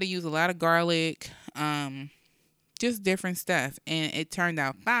 So I had to use a lot of garlic, just different stuff, and it turned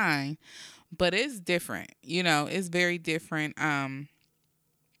out fine. But it's different, it's very different.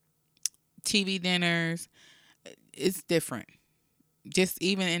 TV dinners, it's different. Just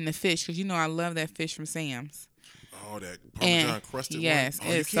even in the fish, because I love that fish from Sam's. Oh, that Parmesan crusted yes, one?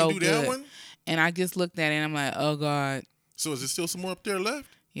 Oh, it's you can't so do that good. one? And I just looked at it and I'm like, oh God. So is there still some more up there left?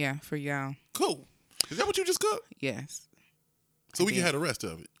 Yeah, for y'all. Cool. Is that what you just cooked? Yes. So we can have the rest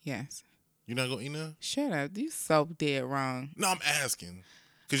of it? Yes. You're not going to eat now? Shut up. You so dead wrong. No, I'm asking.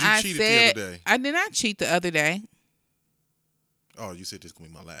 Because you cheated the other day. I did not cheat the other day. Oh, you said this is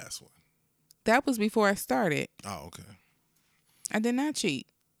going to be my last one. That was before I started. Oh, okay. I did not cheat.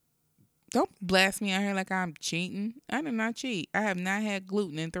 Don't blast me out here like I'm cheating. I did not cheat. I have not had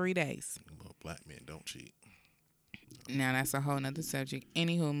gluten in 3 days. Well, black men don't cheat. Now that's a whole nother subject.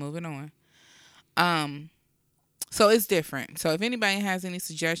 Anywho, moving on. So it's different. So if anybody has any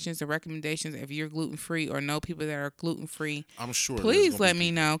suggestions or recommendations, if you're gluten free or know people that are gluten free, I'm sure. Please let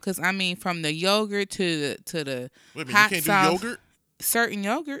me know, because I mean, from the yogurt to the Wait a minute, hot you can't sauce, do yogurt? certain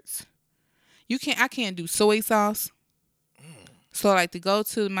yogurts. I can't do soy sauce. So like to go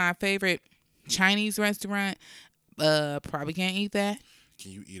to my favorite Chinese restaurant, probably can't eat that.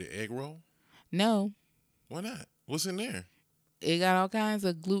 Can you eat an egg roll? No. Why not? What's in there? It got all kinds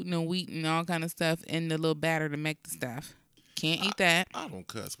of gluten and wheat and all kind of stuff in the little batter to make the stuff. Can't eat that. I don't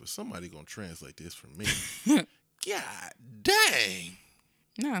cuss, but somebody gonna translate this for me. God dang.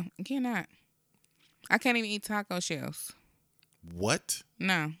 No, I cannot. I can't even eat taco shells. What?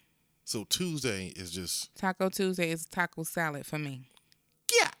 No. So Tuesday is just Taco Tuesday is taco salad for me.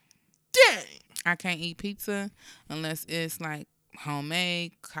 God dang. I can't eat pizza unless it's like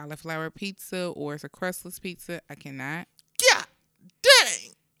homemade cauliflower pizza or it's a crustless pizza. I cannot. God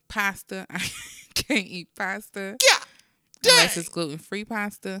dang. Pasta. I can't eat pasta. God dang. Unless it's gluten-free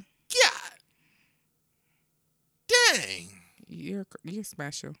pasta. God dang. You're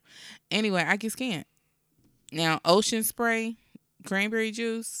special. Anyway, I just can't. Now, Ocean Spray, cranberry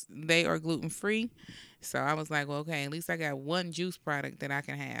juice, they are gluten-free. So I was like, well, okay, at least I got one juice product that I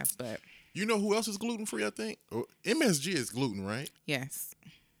can have. But you know who else is gluten-free, I think? MSG is gluten, right? yes.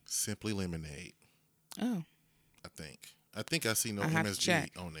 Simply Lemonade, Oh. I think I see no I have to MSG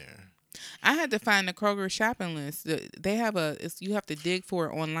check. on there. I had to find the Kroger shopping list. They have you have to dig for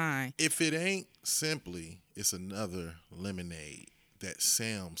it online. If it ain't Simply, it's another lemonade that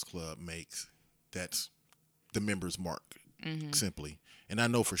Sam's Club makes. That's the members mark, Simply. And I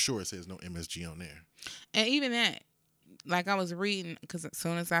know for sure it says no MSG on there. And even that, like I was reading, because as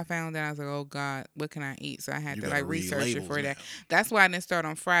soon as I found that, I was like, oh God, what can I eat? So I had You to gotta like read research it labels for that. now. That's why I didn't start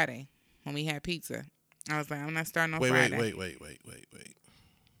on Friday when we had pizza. I was like, I'm not starting on Friday. Wait.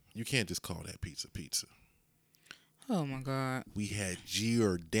 You can't just call that pizza. Oh my God. We had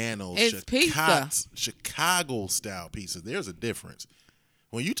Giordano's It's pizza. Chicago style pizza. There's a difference.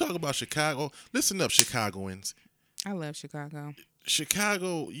 When you talk about Chicago, listen up, Chicagoans. I love Chicago.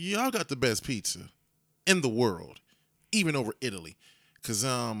 Chicago, y'all got the best pizza in the world, even over Italy. Cause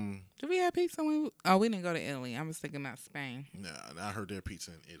Did we have pizza when we didn't go to Italy. I was thinking about Spain. nah, I heard their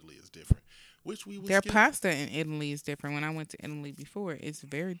pizza in Italy is different. Which we would Their skip. pasta in Italy is different. When I went to Italy before, it's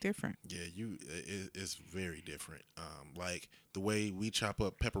very different. Yeah, it's very different. Like the way we chop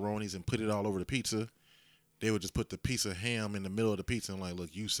up pepperonis and put it all over the pizza, they would just put the piece of ham in the middle of the pizza and like, look,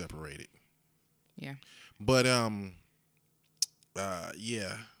 you separate it. Yeah. But but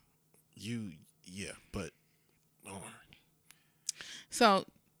So,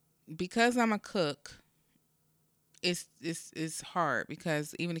 because I'm a cook, it's hard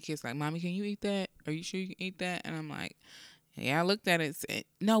because even the kids like, Mommy, can you eat that? Are you sure you can eat that? And I'm like, yeah. I looked at it. Said,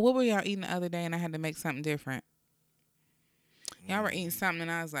 no, what were y'all eating the other day? And I had to make something different. Y'all were eating something,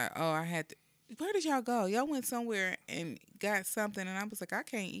 and I was like, oh, I had to. Where did y'all go? Y'all went somewhere and got something, and I was like, I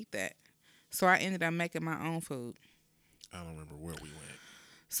can't eat that. So I ended up making my own food. I don't remember where we went.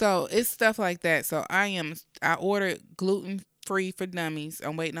 So it's stuff like that. So I ordered gluten-free for dummies.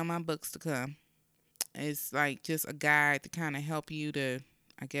 I'm waiting on my books to come. It's like just a guide to kind of help you to,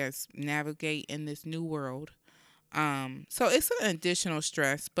 I guess, navigate in this new world. So it's an additional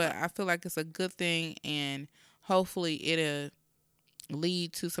stress, but I feel like it's a good thing, and hopefully it'll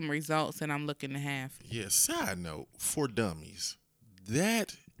lead to some results that I'm looking to have. Yeah, side note, For Dummies,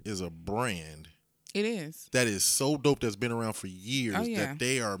 that is a brand. It is. That is so dope, that's been around for years. Oh, yeah. That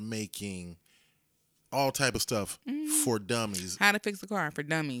they are making all type of stuff for dummies. How to fix a car for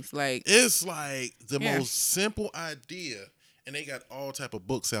dummies. Like, It's like the Yeah. most simple idea, and they got all type of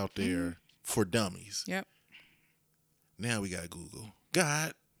books out there for dummies. yep. Now we got Google.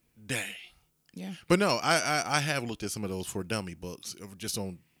 God dang. Yeah. But no, I have looked at some of those for dummy books, just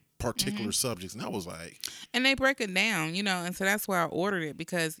on particular subjects, and I was like, And they break it down, and so that's why I ordered it,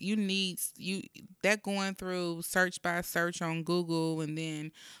 because that going through search by search on Google, and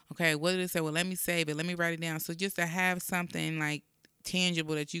then, okay, what did it say? Well, let me save it. Let me write it down. So just to have something like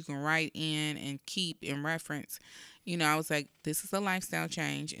tangible that you can write in and keep and reference, I was like, this is a lifestyle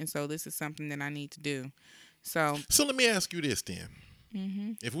change. And so this is something that I need to do. So let me ask you this then.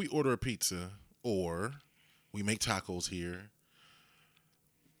 If we order a pizza, or we make tacos here,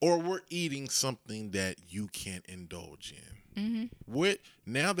 or we're eating something that you can't indulge in,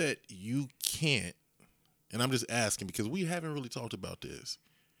 now that you can't, and I'm just asking because we haven't really talked about this,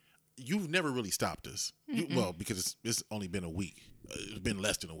 you've never really stopped us. Well, because it's only been a week. It's been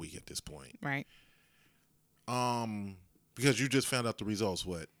less than a week at this point. right. Because you just found out the results,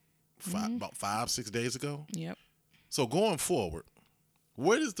 about 5-6 days ago? Yep. So going forward,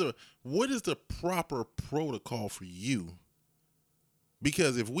 what is the proper protocol for you?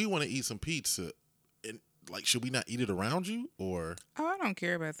 Because if we want to eat some pizza, and should we not eat it around you, or? Oh, I don't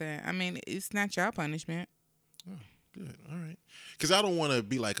care about that. I mean, it's not your punishment. Oh, good. All right. Because I don't want to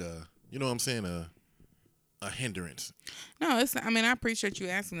be like a hindrance. No, it's. I mean, I appreciate you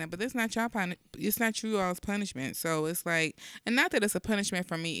asking that, but it's not it's not you all's punishment. So it's like, and not that it's a punishment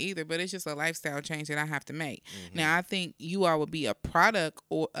for me either, but it's just a lifestyle change that I have to make. Now, I think you all would be a product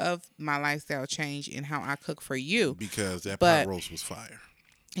of my lifestyle change in how I cook for you. Because that pot roast was fire.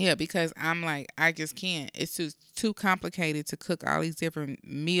 Yeah, because I'm like, I just can't. It's too complicated to cook all these different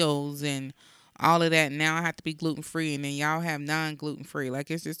meals and all of that. Now I have to be gluten free, and then y'all have non-gluten free.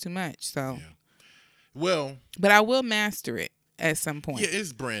 Like, it's just too much. So. Yeah. Well, but I will master it at some point. Yeah,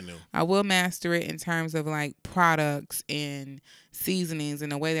 it's brand new. I will master it in terms of like products and seasonings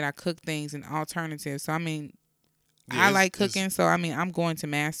and the way that I cook things and alternatives. So I mean, I like cooking, so I mean, I'm going to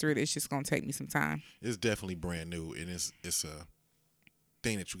master it. It's just going to take me some time. It's definitely brand new, and it's a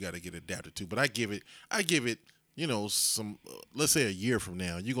thing that you got to get adapted to. But I give it, some, let's say a year from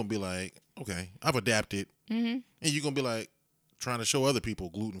now, you're gonna be like, okay, I've adapted, and you're gonna be like trying to show other people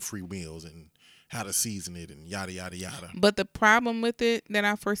gluten-free meals and how to season it and yada, yada, yada. But the problem with it that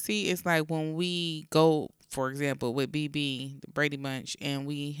I foresee is like when we go, for example, with BB, the Brady Bunch, and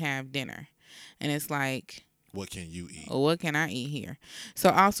we have dinner. And it's like, what can you eat? Or what can I eat here?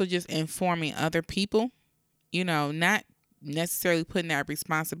 So also just informing other people, not necessarily putting that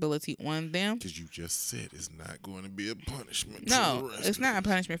responsibility on them. Because you just said it's not going to be a punishment. No, it's not a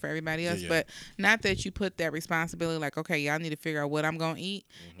punishment for everybody else. Yeah. But not that you put that responsibility like, okay, y'all need to figure out what I'm going to eat.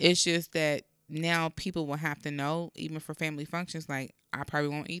 It's just that now people will have to know, even for family functions, like I probably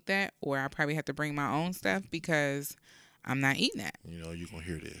won't eat that, or I probably have to bring my own stuff because I'm not eating that. You're going to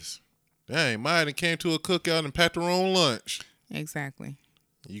hear this. Dang, mine came to a cookout and packed her own lunch. Exactly.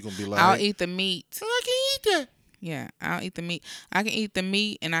 You're going to be like, I'll eat the meat. I can eat that. Yeah, I'll eat the meat. I can eat the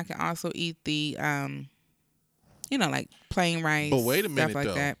meat, and I can also eat the, like plain rice. But wait a minute, stuff like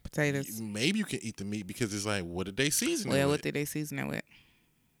though. That, potatoes. Maybe you can eat the meat because it's like, what did they season it with? Well, what did they season it with?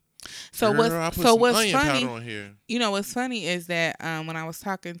 So Girl, what's onion funny? powder on here. What's funny is that when I was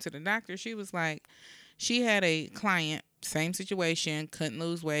talking to the doctor, she was like, she had a client, same situation, couldn't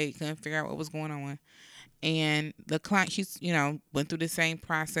lose weight, couldn't figure out what was going on, and the client, she's went through the same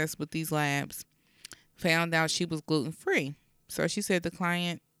process with these labs, found out she was gluten free. So she said the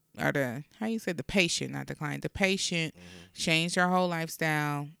client, or the patient, not the client, the patient changed her whole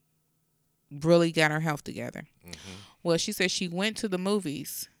lifestyle, really got her health together. Well, she said she went to the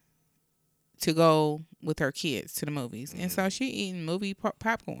movies to go with her kids to the movies. And so she eating movie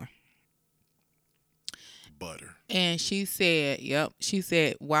popcorn. Butter. And she said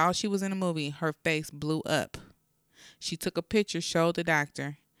while she was in the movie, her face blew up. She took a picture, showed the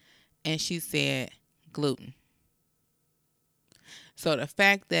doctor, and she said gluten. So the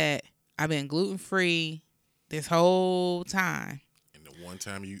fact that I've been gluten-free this whole time. And the one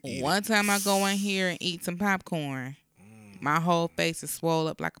time you eat One time I go in here and eat some popcorn, my whole face is swole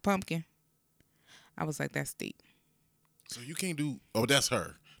up like a pumpkin. I was like, that's deep. So you can't do... Oh, that's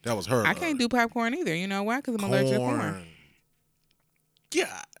her. That was her. I can't do popcorn either. You know why? Because I'm allergic to corn.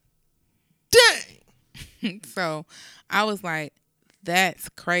 God dang. So I was like, that's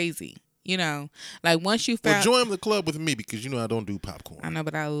crazy. Like once you found... Well, join the club with me because I don't do popcorn. I know,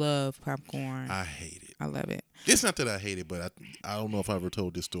 but I love popcorn. I hate it. I love it. It's not that I hate it, but I don't know if I ever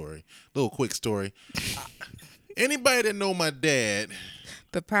told this story. Little quick story. Anybody that know my dad,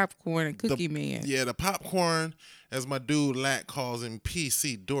 The popcorn and cookie man. yeah, the popcorn, as my dude Lack calls him,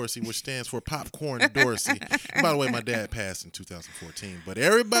 PC Dorsey, which stands for Popcorn Dorsey. And by the way, my dad passed in 2014, but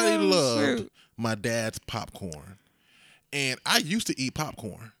everybody loved my dad's popcorn. And I used to eat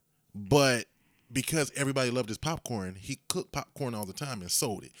popcorn, but because everybody loved his popcorn, he cooked popcorn all the time and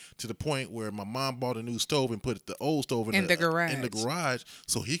sold it to the point where my mom bought a new stove and put the old stove in the garage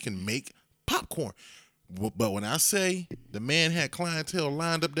so he can make popcorn. But when I say the man had clientele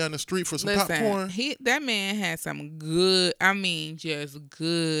lined up down the street for some popcorn, that man had some good, just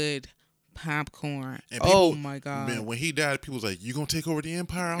good popcorn. And people, oh my God. Man, when he died, people was like, "You gonna take over the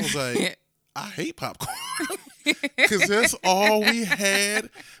empire?" I was like, I hate popcorn. Because that's all we had.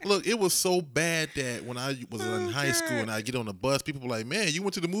 Look, it was so bad that when I was in high school and I get on the bus, people were like, "Man, you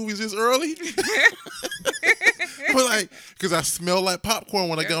went to the movies this early?" But like, because I smelled like popcorn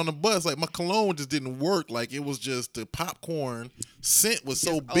when I got on the bus. Like, my cologne just didn't work. Like, it was just the popcorn scent was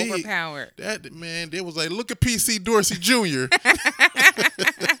so big. Overpowered. That, man, they was like, "Look at PC Dorsey Jr."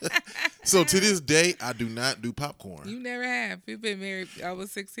 So to this day, I do not do popcorn. You never have. You've been married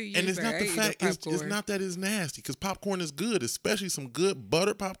almost 16 years. And it's not the fact. It's not that it's nasty, because popcorn is good, especially some good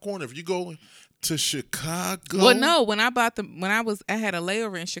buttered popcorn. If you go to Chicago. Well, no, I had a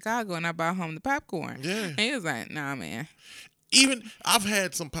layover in Chicago and I brought home the popcorn. Yeah. And he was like, "Nah, man." Even I've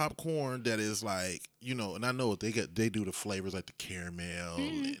had some popcorn that is like, and I know they do the flavors like the caramel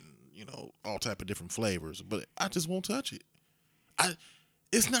and all type of different flavors, but I just won't touch it.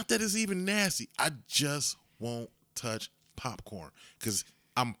 It's not that it's even nasty. I just won't touch popcorn because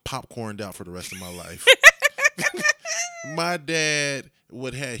I'm popcorned out for the rest of my life. My dad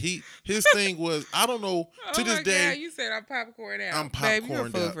would have his thing was, I don't know, to this day. God, you said I'm popcorned out. I'm popcorned Babe, you're a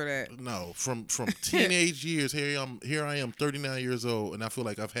fool out. For that. No, from teenage years, here I am 39 years old, and I feel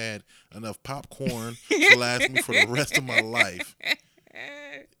like I've had enough popcorn to last me for the rest of my life.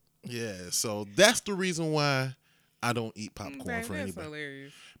 Yeah, so that's the reason why I don't eat popcorn for anybody. That's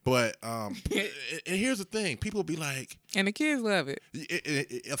hilarious. But and here's the thing: people be like, and the kids love it.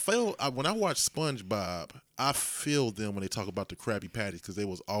 When I watch SpongeBob, I feel them when they talk about the Krabby Patties, because they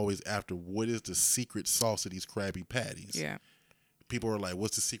was always after what is the secret sauce of these Krabby Patties. Yeah. People are like,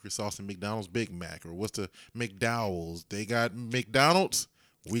 "What's the secret sauce in McDonald's Big Mac?" Or "What's the McDowell's?" They got McDonald's.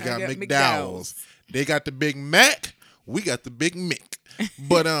 We got McDowell's. They got the Big Mac. We got the Big Mick.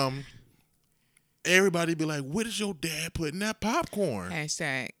 But everybody be like, "What is your dad putting that popcorn?"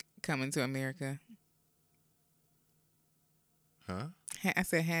 Hashtag coming to America. Huh? I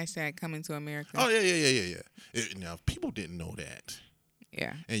said hashtag coming to America. Oh, yeah. Now, people didn't know that.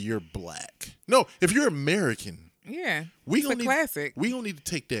 Yeah. And you're black. No, if you're American. Yeah. It's a classic. We don't need to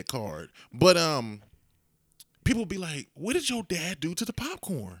take that card. But people be like, "What did your dad do to the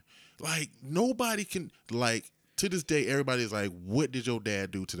popcorn?" Like, nobody can, like, to this day, everybody's like, "What did your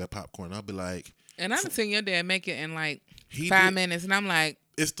dad do to that popcorn?" I'll be like, and I've seen your dad make it in like 5 minutes, and I'm like,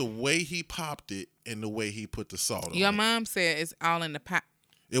 it's the way he popped it and the way he put the salt on it. Your mom said it's all in the pot.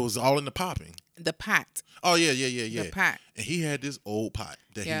 It was all in the popping. The pot. Oh, yeah. The pot. And he had this old pot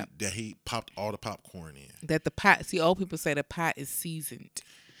that he popped all the popcorn in. That the pot, see, old people say the pot is seasoned.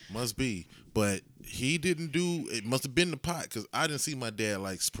 Must be. But he didn't do, it must have been the pot, because I didn't see my dad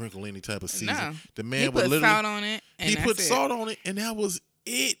like sprinkle any type of season. No. The man he would put literally. Salt on it. And he put salt on it, and that was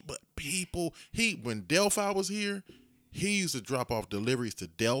it. But people, when Delphi was here, he used to drop off deliveries to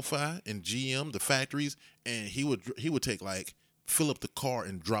Delphi and GM, the factories, and he would take like, fill up the car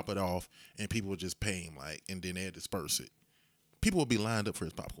and drop it off, and people would just pay him, like, and then they'd disperse it. People would be lined up for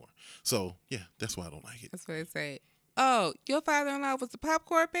his popcorn. So yeah, that's why I don't like it. That's what they say. "Oh, your father-in-law was the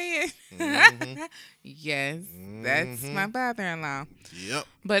popcorn man?" Mm-hmm. Yes, that's my father-in-law. Yep.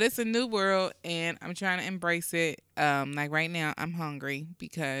 But it's a new world, and I'm trying to embrace it. Like right now, I'm hungry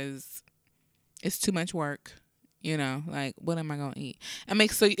because it's too much work. Like, what am I gonna eat?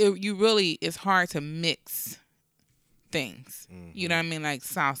 It's hard to mix things. Mm-hmm. You know what I mean? Like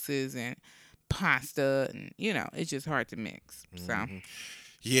sauces and pasta, and it's just hard to mix. So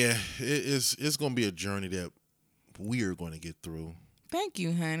yeah, it's gonna be a journey that we are going to get through. Thank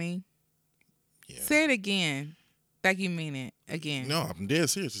you, honey. Yeah. Say it again, like you mean it again. No, I'm dead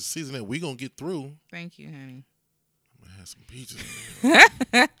serious. It's a season that we gonna get through. Thank you, honey. I'm gonna have some pizza.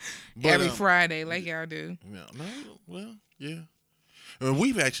 Every Friday, like y'all do. Yeah. I mean,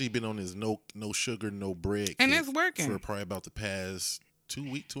 we've actually been on this no sugar, no bread, and it's working for probably about the past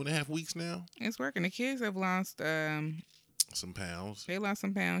 2.5 weeks now. It's working. The kids have lost some pounds. They lost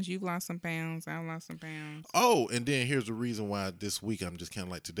some pounds. You've lost some pounds. I've lost some pounds. Oh, and then here's the reason why this week I'm just kind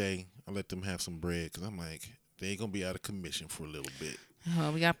of like, today I let them have some bread, because I'm like, they ain't gonna be out of commission for a little bit.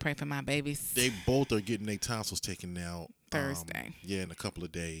 Oh, we got to pray for my babies. They both are getting their tonsils taken out Thursday. Yeah, in a couple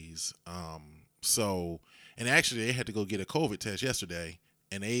of days. And actually they had to go get a COVID test yesterday.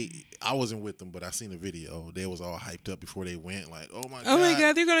 And I wasn't with them, but I seen the video. They was all hyped up before they went. Like, oh my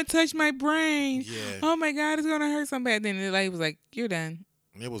god, they're gonna touch my brain. Yeah. Oh my god, it's gonna hurt so bad. Then the lady was like, "You're done."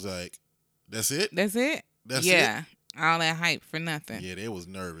 And it was like, that's it. That's it. That's yeah. All that hype for nothing. Yeah, they was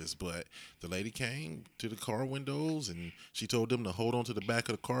nervous, but the lady came to the car windows and she told them to hold on to the back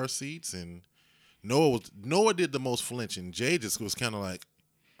of the car seats. And Noah did the most flinching. Jay just was kind of like,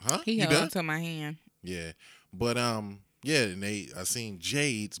 huh? He You held done? on to my hand. Yeah, but yeah, and I seen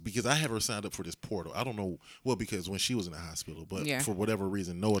Jade's because I have her signed up for this portal. I don't know, well, because when she was in the hospital, but Yeah. for whatever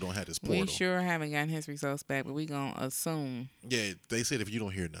reason, Noah don't have this portal. We sure haven't gotten his results back, but we gonna assume. Yeah, they said if you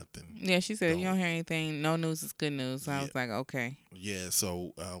don't hear nothing. Yeah, she said if you Don't. don't hear anything, no news is good news. So I Yeah. was like, okay. Yeah,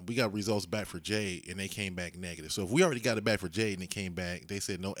 so we got results back for Jade, and they came back negative. So if we already got it back for Jade and it came back, they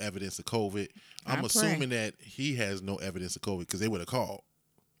said no evidence of COVID. I'm I pray. assuming that he has no evidence of COVID because they would have called.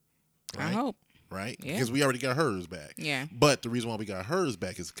 I Right? hope. Right? Yeah. Because we already got hers back. Yeah. But the reason why we got hers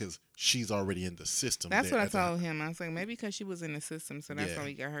back is because she's already in the system. That's there what I at the- told him. I was like, maybe because she was in the system, so that's Yeah. why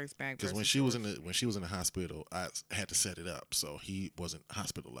we got hers back. Because when versus she was yours. in the hospital, I had to set it up so he wasn't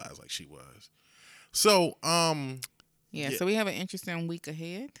hospitalized like she was. So Yeah, yeah. so we have an interesting week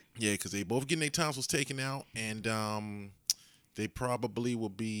ahead. yeah, because they both getting their tonsils taken out, and they probably will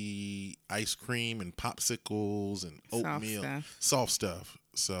be ice cream and popsicles and oatmeal, soft stuff.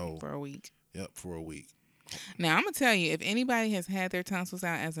 So For a week. yep, for a week. Now, I'm going to tell you, if anybody has had their tonsils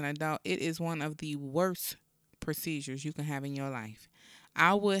out as an adult, it is one of the worst procedures you can have in your life.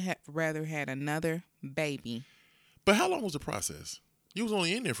 I would have rather had another baby. But how long was the process? You was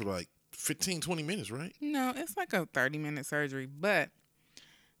only in there for like 15, 20 minutes, right? No, it's like a 30-minute surgery, but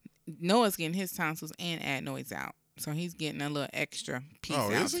Noah's getting his tonsils and adenoids out. So he's getting a little extra piece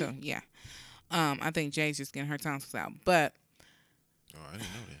Oh, out is he? too. Yeah. I think Jay's just getting her tonsils out. But Oh, I didn't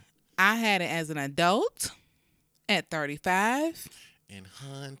know that. I had it as an adult at 35. And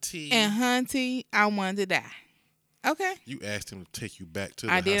Hunty, And Hunty, I wanted to die. Okay. you asked him to take you back to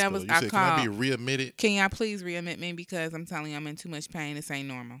the I did. hospital. I You said, can I be called. readmitted? Can y'all please readmit me because I'm telling you I'm in too much pain. This ain't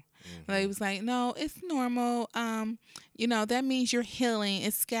normal. Mm-hmm. They was like, no, it's normal. That means you're healing.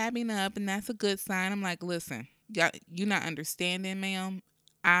 It's scabbing up, and that's a good sign. I'm like, listen, you're not understanding, ma'am.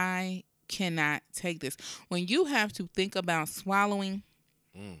 I cannot take this. When you have to think about swallowing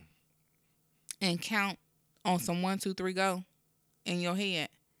and count on some 1, 2, 3, go in your head.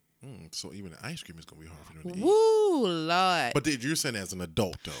 So even the ice cream is gonna be hard for them to eat. Woo, Lord. But you're saying as an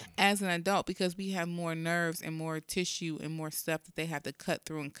adult though. As an adult, because we have more nerves and more tissue and more stuff that they have to cut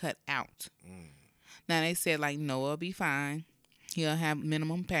through and cut out. Now, they said, like, Noah will be fine. He'll have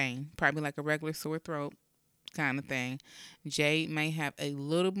minimum pain, probably like a regular sore throat kind of thing. Jade may have a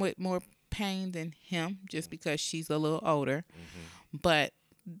little bit more pain than him just because she's a little older. But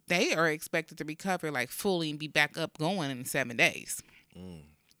they are expected to recover, like, fully and be back up going in 7 days.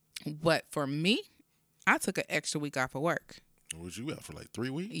 But for me, I took an extra week off of work. Was you out for like 3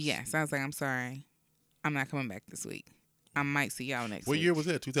 weeks? Yes, I was like, I'm sorry. I'm not coming back this week. I might see y'all next What week. year was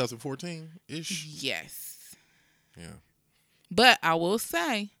that? 2014-ish? Yes. Yeah. But I will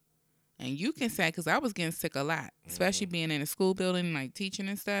say, and you can say, because I was getting sick a lot, especially being in a school building, like teaching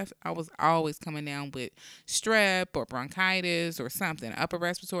and stuff. I was always coming down with strep or bronchitis or something, upper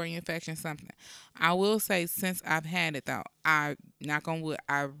respiratory infection, something. I will say, since I've had it, though, knock on wood,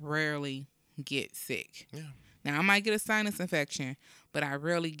 I rarely get sick. Yeah. Now, I might get a sinus infection, but I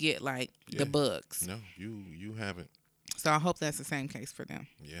rarely get, like, the bugs. No, you haven't. So I hope that's the same case for them.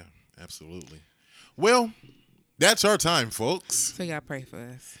 Yeah, absolutely. Well, that's our time, folks. So y'all pray for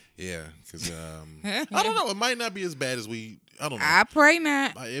us. Yeah, because I don't know. It might not be as bad as I don't know. I pray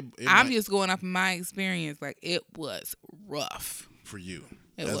not. It I'm might- just going off of my experience. Like, it was rough. for you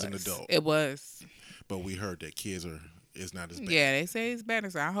It as was. an adult. It was. But we heard that kids it's not as bad. Yeah, they say it's better.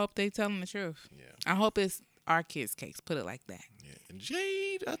 So I hope they telling the truth. Yeah. I hope it's our kids' case. Put it like that. Yeah. And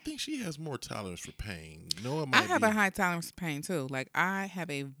Jade, I think she has more tolerance for pain. Noah I might have be, a high tolerance for pain too. Like, I have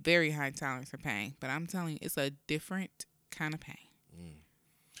a very high tolerance for pain. But I'm telling you, it's a different kind of pain.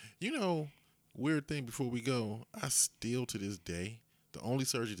 Weird thing before we go, I still to this day, the only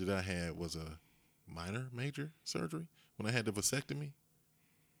surgery that I had was a major surgery when I had the vasectomy.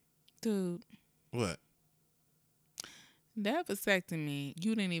 Dude, What? that vasectomy,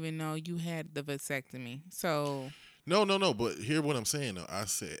 you didn't even know you had the vasectomy. So, No. But hear what I'm saying though. I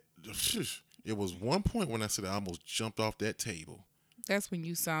said, it was one point when I said I almost jumped off that table. that's when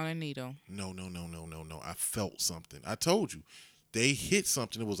you saw the needle. No. I felt something. I told you. They hit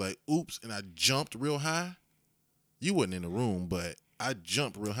something. It was like, oops, and I jumped real high. You wasn't in the room, but I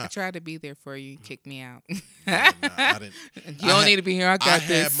jumped real high. I tried to be there for you. You kicked me out. Nah, I didn't. You don't need to be here. I got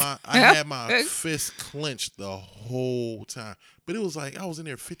this. I had my fist clenched the whole time. But it was like I was in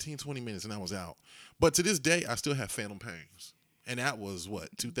there 15, 20 minutes and I was out. But to this day, I still have phantom pains. And that was what,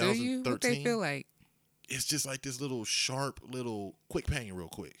 2013? Do you? What they feel like? It's just like this little sharp, little quick pain real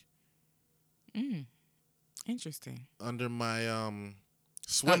quick. Interesting. Under my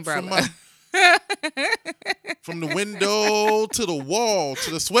sweat Umbrella. from the window to the wall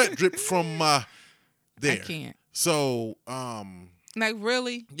to the sweat drip from there. I can't. So Like,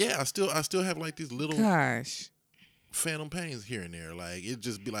 really? yeah, I still have like these little Gosh. phantom pains here and there. Like it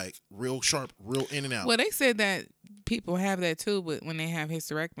just be like real sharp, real in and out. Well, they said that people have that too, but when they have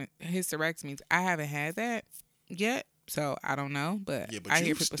hysterectomies, I haven't had that yet, so I don't know. But yeah, but I you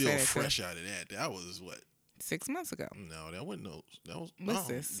hear people still say that fresh too. out of that. That was what? 6 months ago. No, that wasn't no. That was What's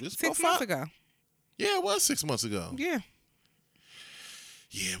no, this? this 6 about months ago. Yeah, it was 6 months ago. Yeah.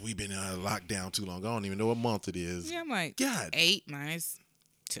 Yeah, we've been locked down too long. I don't even know what month it is. Yeah, I'm like, God. 8 minus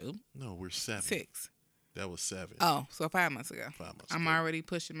 2. No, we're 7. 6. That was 7. Oh, so 5 months ago. 5 months I'm ago. already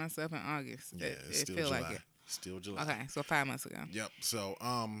pushing myself in August. Yeah, it's it still feel July. like it. Still July. Okay, so 5 months ago. Yep. So,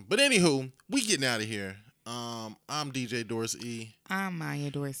 but anywho, we getting out of here. I'm DJ Doris E. I'm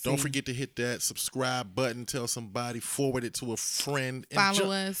Maya Dorsey. Don't forget to hit that subscribe button. Tell somebody. Forward it to a friend. And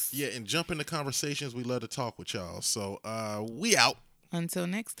Follow us. Yeah, and jump into conversations. We love to talk with y'all. So, we out. Until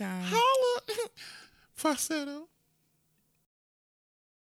next time. Holla. Falsetto.